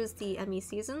basically I use the ME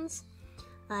Seasons.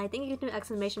 I think you can do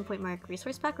exclamation point mark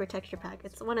resource pack or texture pack.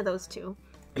 It's one of those two.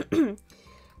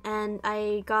 And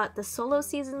I got the solo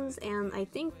seasons and I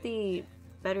think the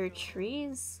better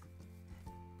trees.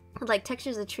 Like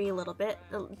textures the tree a little bit.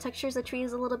 Textures the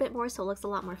trees a little bit more so it looks a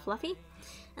lot more fluffy.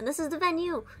 And this is the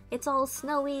venue. It's all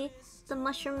snowy. The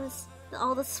mushrooms,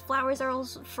 all the flowers are all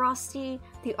frosty.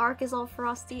 The arc is all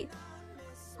frosty.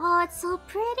 Oh, it's so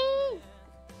pretty!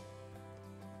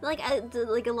 Like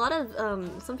a lot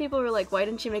of, some people were like, why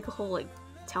didn't you make a whole, like,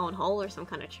 town hall or some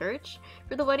kind of church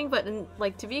for the wedding? But,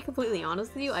 like, to be completely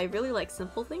honest with you, I really like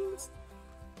simple things.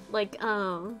 Like,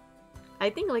 I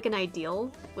think, like, an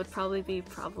ideal would probably be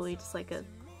just, like,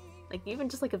 even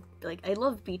just, like, I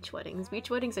love beach weddings. Beach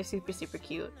weddings are super, super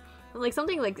cute. And, like,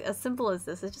 something, like, as simple as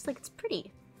this, it's just, like, it's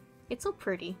pretty. It's so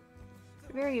pretty.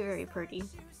 Very, very pretty.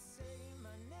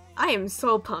 I am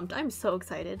so pumped. I'm so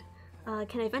excited.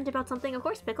 Can I vent about something? Of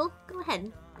course, Pickle. Go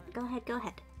ahead. Go ahead, go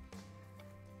ahead.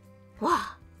 Wow,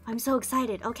 I'm so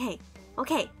excited. Okay,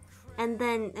 okay. And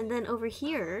then over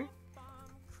here.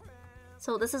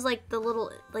 So this is like the little,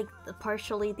 like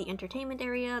partially the entertainment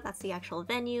area. That's the actual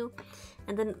venue.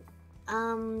 And then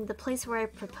the place where I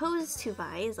propose to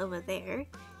buy is over there.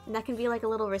 And that can be like a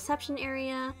little reception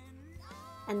area.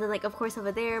 And then like of course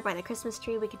over there by the Christmas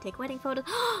tree we can take wedding photos.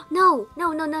 No,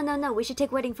 no, no, no, no, no. We should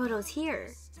take wedding photos here.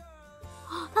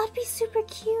 That'd be super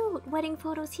cute! Wedding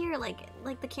photos here, like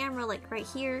the camera like right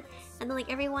here, and then like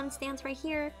everyone stands right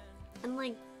here, and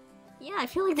like, yeah, I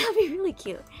feel like that'd be really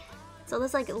cute. So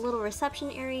there's like a little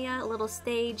reception area, a little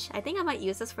stage. I think I might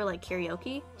use this for like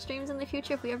karaoke streams in the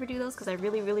future if we ever do those, because I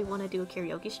really, really want to do a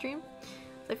karaoke stream.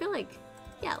 So I feel like,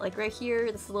 yeah, like right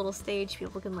here, this is a little stage,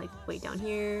 people can like wait down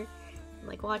here, and,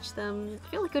 like watch them. I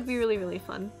feel like it would be really, really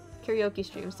fun. Karaoke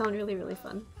streams sound really, really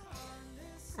fun.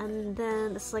 And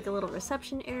then this is like a little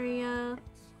reception area.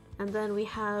 And then we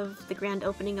have the grand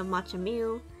opening of Matcha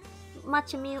Mew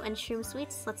and Shroom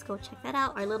Sweets. Let's go check that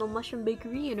out. Our little mushroom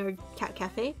bakery and our cat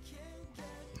cafe.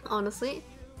 Honestly,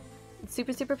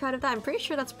 super, super proud of that. I'm pretty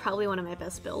sure that's probably one of my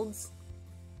best builds.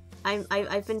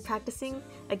 I've been practicing,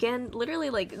 again, literally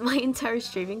like my entire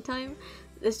streaming time.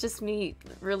 It's just me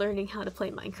relearning how to play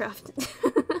Minecraft.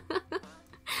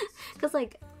 Because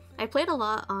like, I played a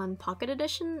lot on Pocket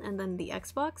Edition and then the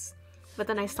Xbox, but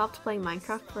then I stopped playing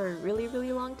Minecraft for a really,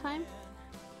 really long time.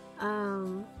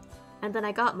 And then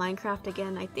I got Minecraft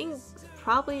again, I think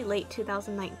probably late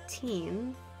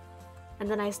 2019,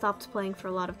 and then I stopped playing for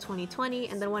a lot of 2020,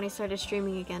 and then when I started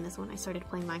streaming again is when I started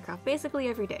playing Minecraft basically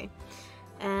every day.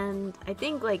 And I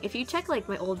think like if you check like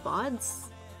my old VODs,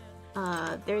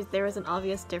 there was an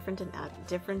obvious difference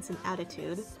in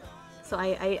attitude. So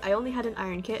I only had an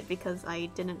iron kit because I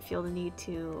didn't feel the need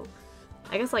to,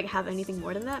 I guess, like have anything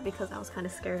more than that because I was kind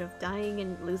of scared of dying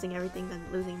and losing everything and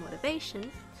losing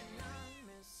motivation.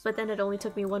 But then it only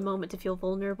took me one moment to feel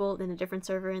vulnerable in a different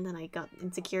server, and then I got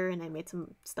insecure and I made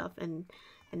some stuff, and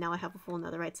now I have a full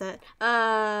netherite set.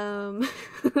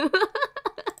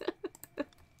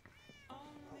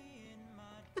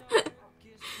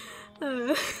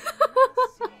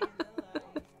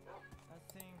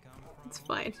 It's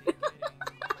fine.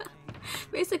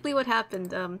 Basically what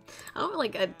happened, I don't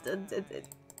like,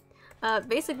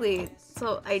 basically,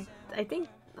 so I think,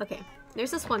 okay,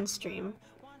 there's this one stream,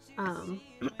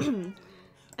 and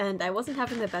I wasn't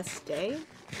having the best day,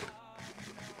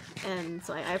 and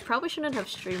so I probably shouldn't have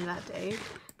streamed that day,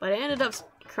 but I ended up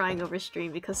crying over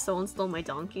stream because someone stole my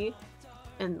donkey,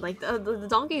 and like, the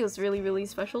donkey was really, really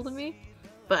special to me,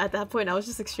 but at that point I was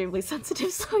just extremely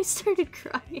sensitive, so I started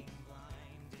crying.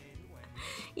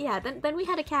 Yeah, then we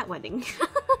had a cat wedding.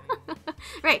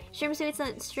 Right, Shroom Sweets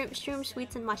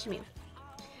and Matcha Mew.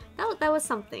 That was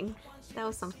something. That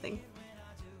was something.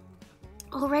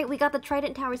 Alright, we got the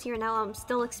Trident Towers here now. I'm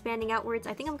still expanding outwards.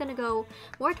 I think I'm gonna go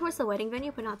more towards the wedding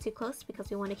venue, but not too close because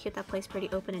we want to keep that place pretty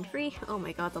open and free. Oh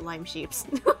my god, the lime sheeps.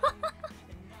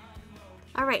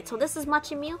 Alright, so this is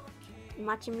Matcha Mew.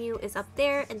 Machimu is up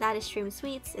there, and that is Stream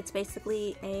Sweets. It's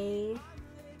basically a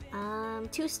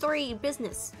two-story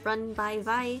business run by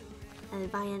Vi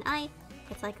and I.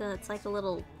 It's like a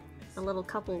little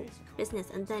couple business,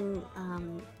 and then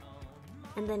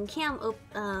Cam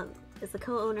is the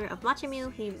co-owner of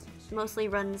Machimu. He mostly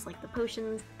runs like the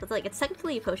potions. It's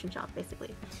technically a potion shop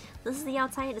basically. This is the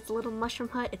outside. It's a little mushroom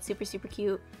hut. It's super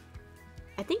cute.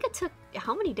 I think it took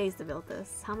how many days to build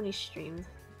this? How many streams?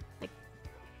 Like,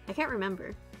 I can't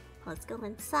remember. Let's go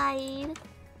inside.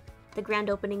 The grand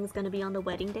opening is going to be on the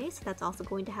wedding day, so that's also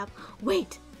going to happen.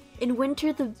 Wait! In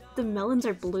winter, the melons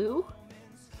are blue?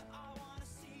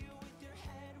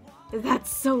 That's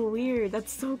so weird.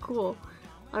 That's so cool.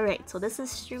 Alright, so this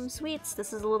is Stream Sweets.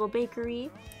 This is a little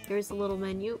bakery. Here's a little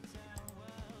menu.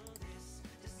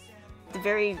 The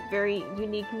very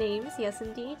unique names, yes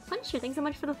indeed. Punisher, thanks so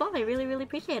much for the follow. I really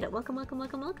appreciate it. Welcome.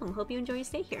 Hope you enjoy your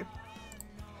stay here.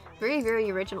 Very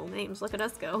original names. Look at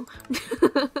us go.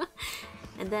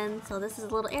 And then, so this is a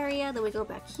little area. Then we go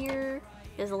back here.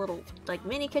 There's a little, like,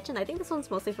 mini kitchen. I think this one's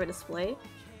mostly for display.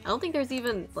 I don't think there's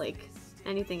even, like,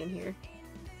 anything in here.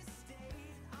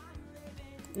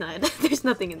 No, there's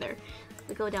nothing in there.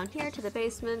 We go down here to the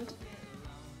basement.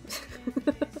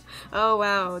 Oh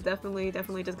wow, definitely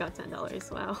just got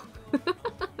 $10. Wow.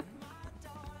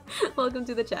 Welcome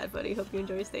to the chat, buddy. Hope you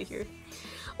enjoy your stay here.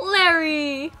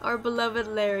 Larry! Our beloved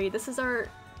Larry. This is our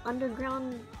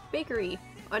underground bakery.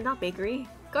 Or not bakery,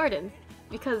 garden.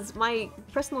 Because my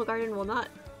personal garden will not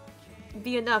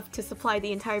be enough to supply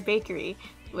the entire bakery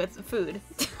with food.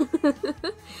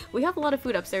 We have a lot of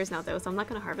food upstairs now though, so I'm not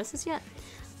gonna harvest this yet.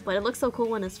 But it looks so cool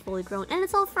when it's fully grown. And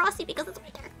it's all frosty because it's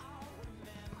winter.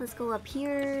 Let's go up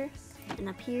here, and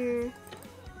up here,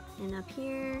 and up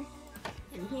here,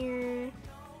 and here.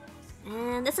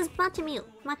 And this is Machimu.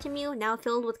 Machimu, now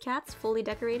filled with cats, fully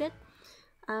decorated.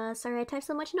 Sorry I typed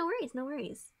so much. No worries. Let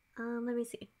me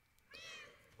see.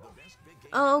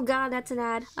 Oh god, that's an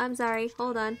ad. I'm sorry.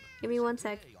 Hold on. Give me 1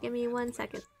 sec. Give me 1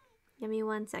 second.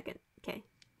 Okay.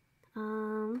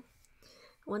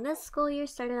 When this school year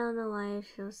started on the life,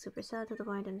 I was super sad to the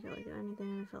point I didn't feel like doing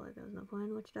anything. I felt like there was no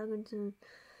point, which dug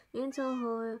into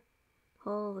a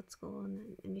hole with school, and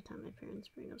then anytime my parents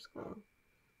bring up school,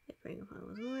 they bring up I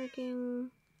wasn't working.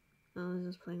 I was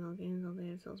just playing all games all day.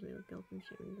 It fills me with guilt and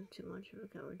shame too much of a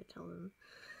coward to tell them.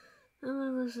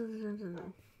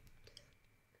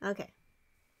 Okay.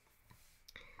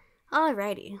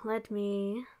 Alrighty, let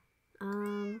me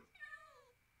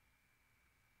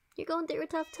you're going through a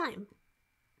tough time.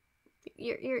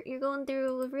 You're going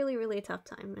through a really tough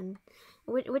time, and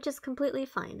which is completely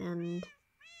fine, and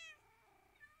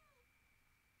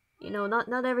you know,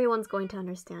 not everyone's going to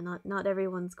understand. Not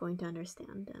everyone's going to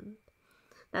understand, and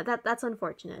that's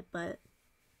unfortunate, but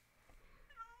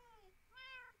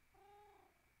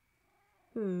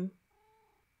I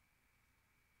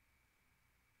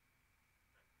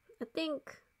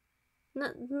think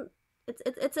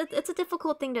it's a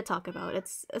difficult thing to talk about.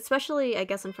 It's especially, I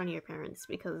guess, in front of your parents,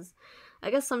 because I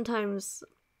guess sometimes,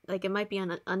 like, it might be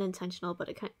unintentional, but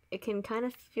it can kind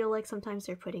of feel like sometimes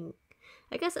they're putting,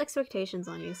 I guess, expectations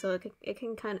on you. So it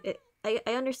can kind of I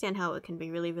understand how it can be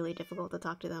really difficult to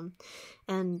talk to them,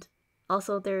 and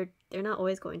also they're not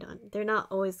always going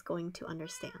to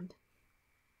understand.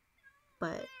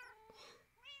 But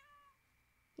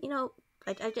you know,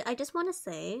 I just want to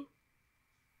say,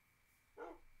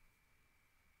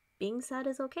 being sad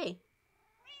is okay.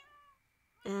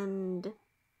 And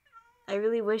I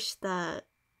really wish that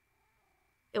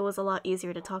it was a lot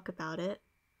easier to talk about it,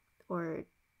 or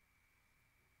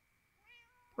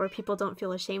people don't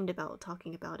feel ashamed about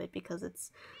talking about it, because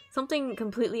it's something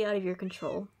completely out of your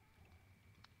control.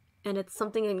 And it's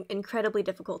something incredibly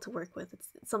difficult to work with. It's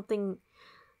something...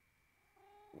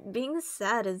 Being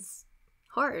sad is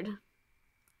hard.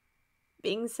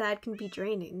 Being sad can be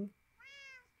draining.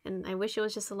 And I wish it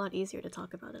was just a lot easier to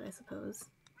talk about it, I suppose.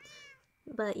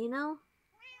 But, you know,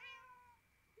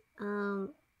 all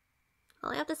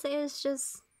I have to say is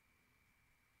just,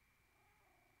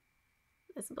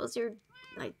 I suppose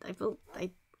I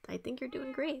think you're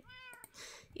doing great.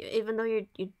 Even though you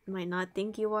might not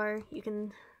think you are,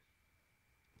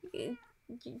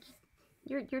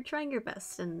 you're trying your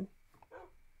best, and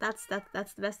that's the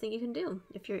best thing you can do.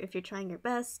 If you're trying your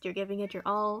best, you're giving it your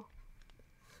all,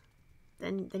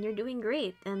 then you're doing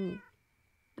great. And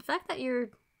the fact that you're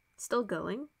still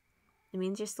going, it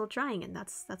means you're still trying, and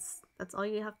that's all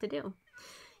you have to do.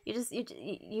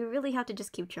 You really have to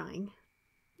just keep trying,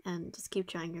 and just keep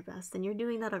trying your best, and you're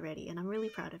doing that already, and I'm really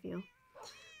proud of you.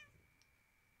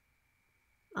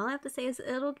 All I have to say is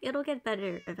it'll get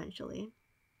better eventually.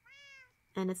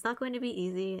 And it's not going to be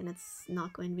easy, and it's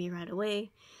not going to be right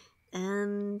away.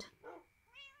 And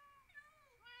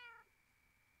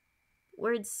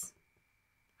words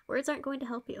aren't going to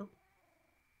help you.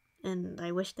 And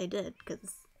I wish they did,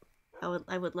 because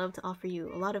I would love to offer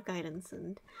you a lot of guidance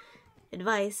and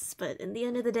advice, but in the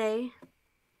end of the day,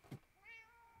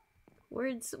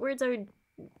 words are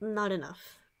not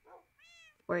enough.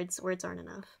 Words aren't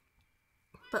enough.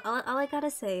 But all I gotta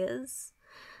say is,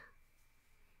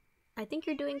 I think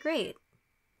you're doing great,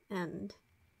 and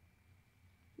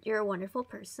you're a wonderful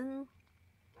person.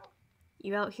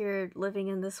 You're out here living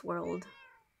in this world,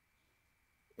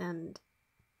 and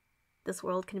this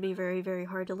world can be very, very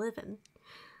hard to live in.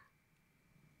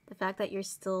 The fact that you're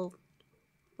still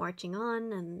marching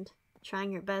on and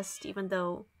trying your best, even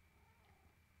though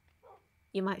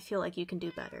you might feel like you can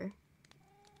do better,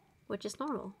 which is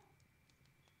normal.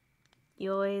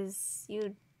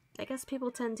 I guess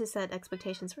people tend to set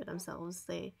expectations for themselves.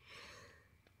 They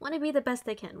want to be the best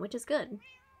they can, which is good.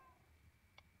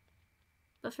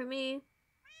 But for me,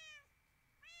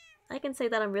 I can say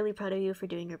that I'm really proud of you for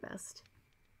doing your best.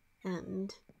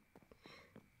 And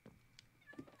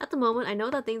at the moment, I know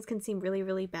that things can seem really,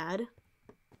 really bad,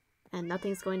 and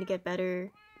nothing's going to get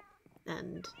better,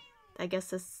 and I guess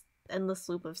this endless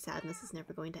loop of sadness is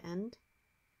never going to end.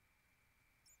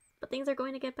 But things are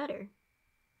going to get better.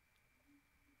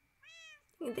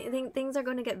 Things are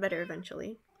going to get better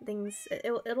eventually.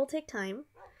 It'll take time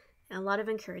and a lot of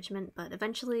encouragement, but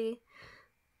eventually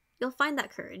you'll find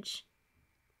that courage.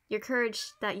 Your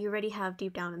courage that you already have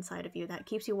deep down inside of you that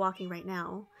keeps you walking right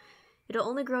now. It'll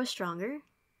only grow stronger.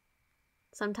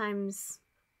 Sometimes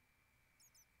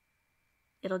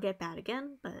it'll get bad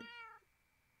again, but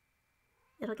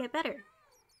it'll get better.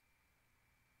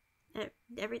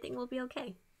 Everything will be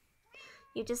okay.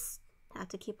 You just have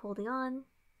to keep holding on.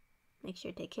 Make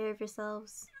sure to take care of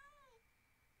yourselves.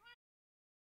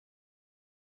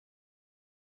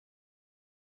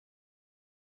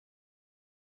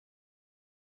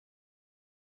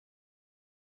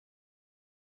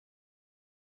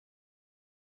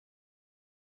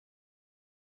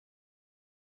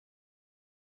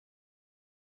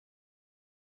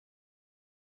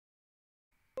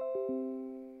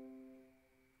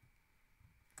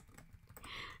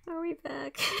 Are we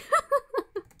back?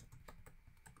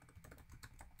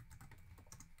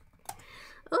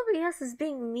 OBS is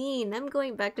being mean. I'm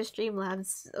going back to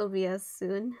Streamlabs OBS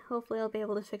soon. Hopefully I'll be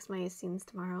able to fix my scenes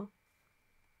tomorrow.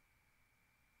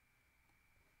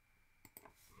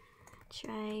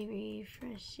 Try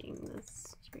refreshing the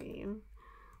stream.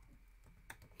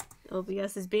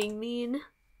 OBS is being mean.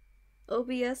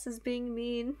 OBS is being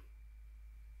mean.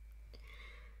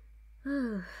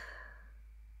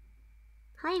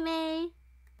 Hi, May.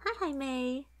 Hi,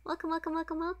 May. Welcome.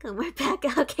 We're back.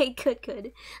 Okay,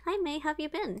 good. Hi, May. How have you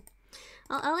been?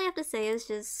 All I have to say is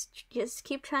just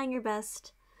keep trying your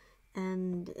best,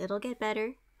 and it'll get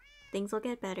better. Things will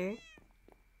get better.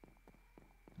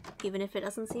 Even if it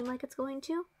doesn't seem like it's going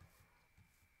to.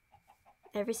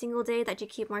 Every single day that you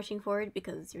keep marching forward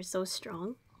because you're so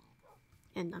strong,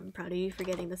 and I'm proud of you for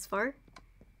getting this far.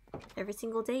 Every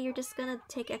single day you're just gonna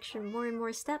take more and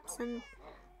more steps, and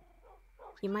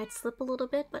you might slip a little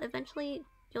bit, but eventually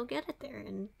you'll get it there,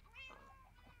 and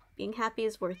being happy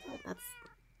is worth it.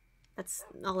 That's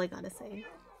all I gotta say.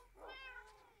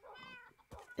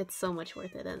 It's so much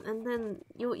worth it, and then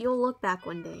you'll look back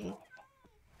one day,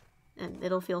 and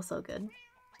it'll feel so good.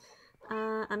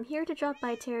 I'm here to drop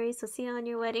by, Terry, so see you on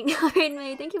your wedding. Alright,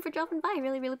 May, thank you for dropping by. I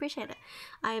really appreciate it.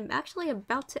 I'm actually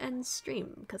about to end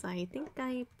stream, because I think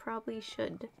I probably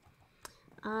should.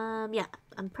 Yeah,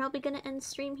 I'm probably gonna end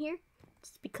stream here,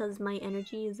 just because my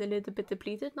energy is a little bit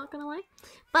depleted, not gonna lie.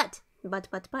 But,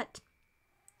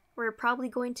 we're probably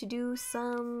going to do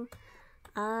some,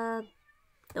 the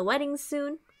wedding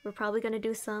soon. We're probably gonna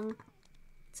do some,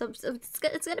 so it's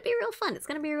gonna be real fun. It's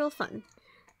gonna be real fun.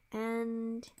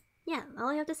 And yeah, all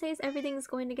I have to say is everything's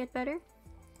going to get better,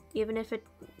 even if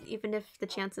the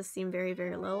chances seem very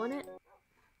low on it.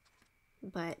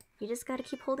 But you just gotta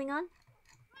keep holding on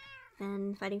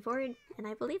and fighting forward, and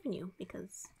I believe in you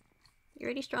because you're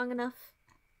already strong enough.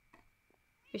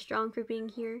 You're strong for being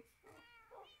here,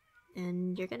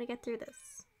 and you're gonna get through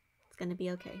this. It's gonna be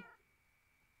okay.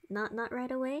 Not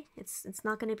right away. It's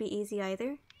not gonna be easy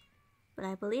either, but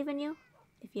I believe in you.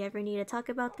 If you ever need to talk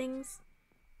about things,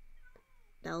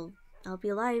 I'll be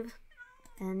alive,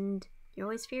 and you're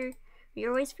always free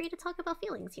to talk about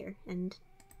feelings here, and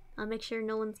I'll make sure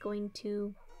no one's going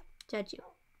to judge you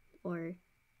or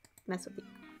mess with you.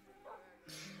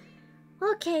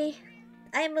 Okay,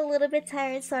 I'm a little bit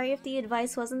tired. Sorry if the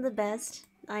advice wasn't the best.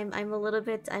 I'm a little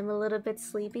bit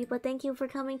sleepy, but thank you for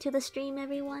coming to the stream,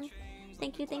 everyone.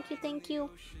 Thank you, thank you, thank you.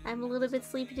 I'm a little bit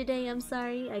sleepy today, I'm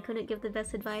sorry. I couldn't give the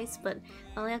best advice, but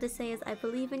all I have to say is I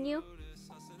believe in you.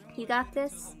 You got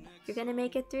this. You're gonna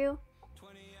make it through.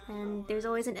 And there's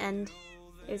always an end.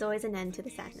 There's always an end to the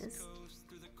sadness.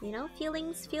 You know,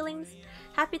 feelings.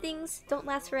 Happy things don't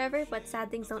last forever, but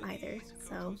sad things don't either.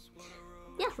 So,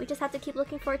 yeah, we just have to keep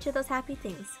looking forward to those happy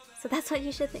things. So that's what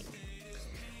you should think.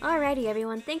 Alrighty,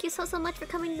 everyone. Thank you so much for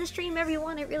coming to the stream,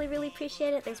 everyone. I really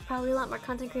appreciate it. There's probably a lot more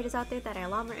content creators out there that are a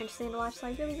lot more interesting to watch, so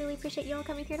I really appreciate you all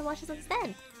coming here to watch us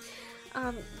instead.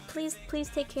 Please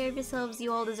take care of yourselves.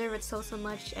 You all deserve it so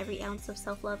much. Every ounce of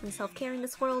self-love and self-care in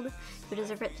this world. You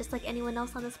deserve it just like anyone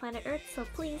else on this planet Earth, so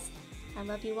please, I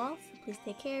love you all, so please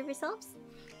take care of yourselves.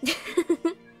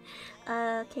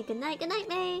 Okay, good night,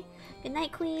 May. Good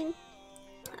night, Queen.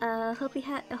 I hope you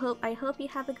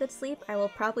have a good sleep. I will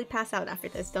probably pass out after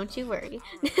this, don't you worry.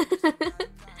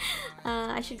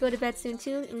 I should go to bed soon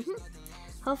too.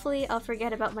 Hopefully I'll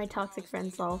forget about my toxic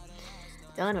friends, lol.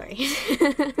 Don't worry.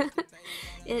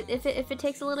 If it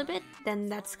takes a little bit, then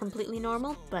that's completely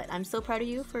normal, but I'm so proud of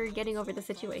you for getting over the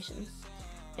situation.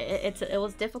 It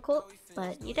was difficult,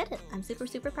 but you did it. I'm super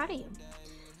proud of you.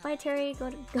 Bye, Terry.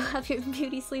 Go have your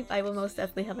beauty sleep. I will most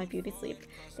definitely have my beauty sleep.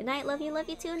 Good night. Love you,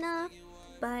 Tuna.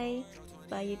 Bye.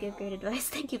 Bye, you give great advice.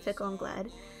 Thank you, Pickle. I'm glad.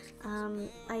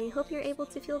 I hope you're able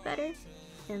to feel better,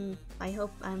 and I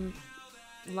hope I'm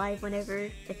live whenever,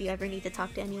 if you ever need to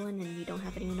talk to anyone and you don't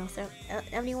have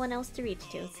anyone else to reach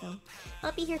to. So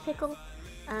I'll be here, Pickle.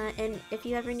 And if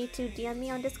you ever need to DM me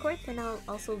on Discord, then I'll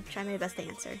also try my best to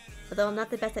answer. Although I'm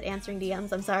not the best at answering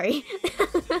DMs, I'm sorry.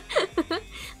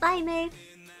 Bye, May.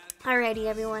 Alrighty,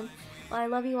 everyone. Well, I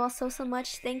love you all so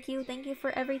much. Thank you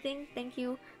for everything. Thank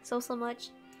you so much.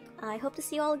 I hope to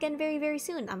see you all again very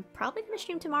soon. I'm probably gonna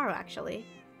stream tomorrow, actually.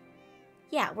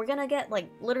 Yeah, we're gonna get, like,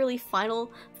 literally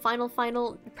final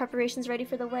preparations ready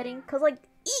for the wedding. Cause, like,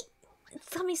 it's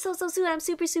coming so soon. I'm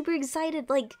super excited.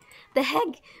 Like, the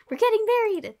heck? We're getting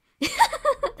married!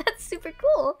 That's super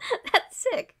cool. That's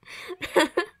sick.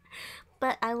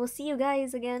 But I will see you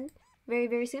guys again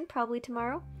very soon. Probably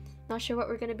tomorrow. Not sure what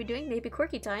we're gonna be doing. Maybe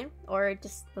quirky time. Or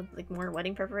just, like, more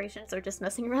wedding preparations. Or just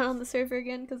messing around on the server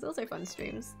again. Because those are fun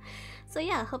streams. So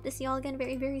yeah, hope to see you all again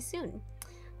very soon.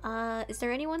 Is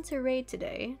there anyone to raid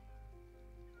today?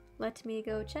 Let me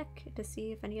go check to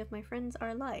see if any of my friends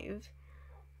are live.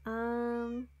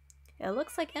 It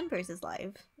looks like Embers is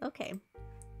live. Okay.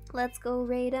 Let's go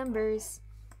raid Embers.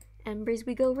 Embers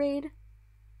we go raid.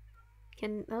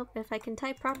 If I can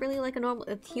type properly like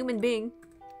a human being.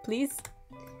 Please?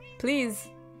 Please!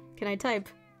 Can I type?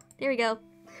 There we go.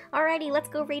 Alrighty, let's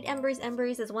go raid Embers.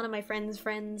 Embers is one of my friends'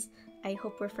 friends. I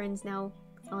hope we're friends now.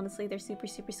 Honestly, they're super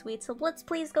sweet, so let's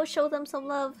please go show them some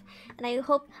love, and I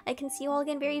hope I can see you all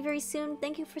again very soon.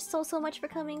 Thank you for so much for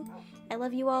coming. I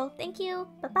love you all. Thank you.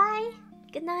 Bye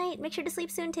good night. Make sure to sleep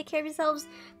soon. Take care of yourselves.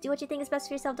 Do what you think is best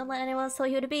for yourself. Don't let anyone else tell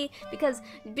you who to be, because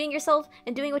being yourself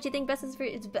and doing what you think best is for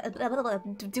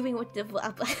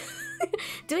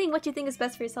doing what you think is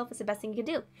best for yourself is the best thing you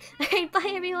can do. All right,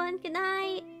 bye everyone. Good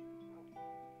night.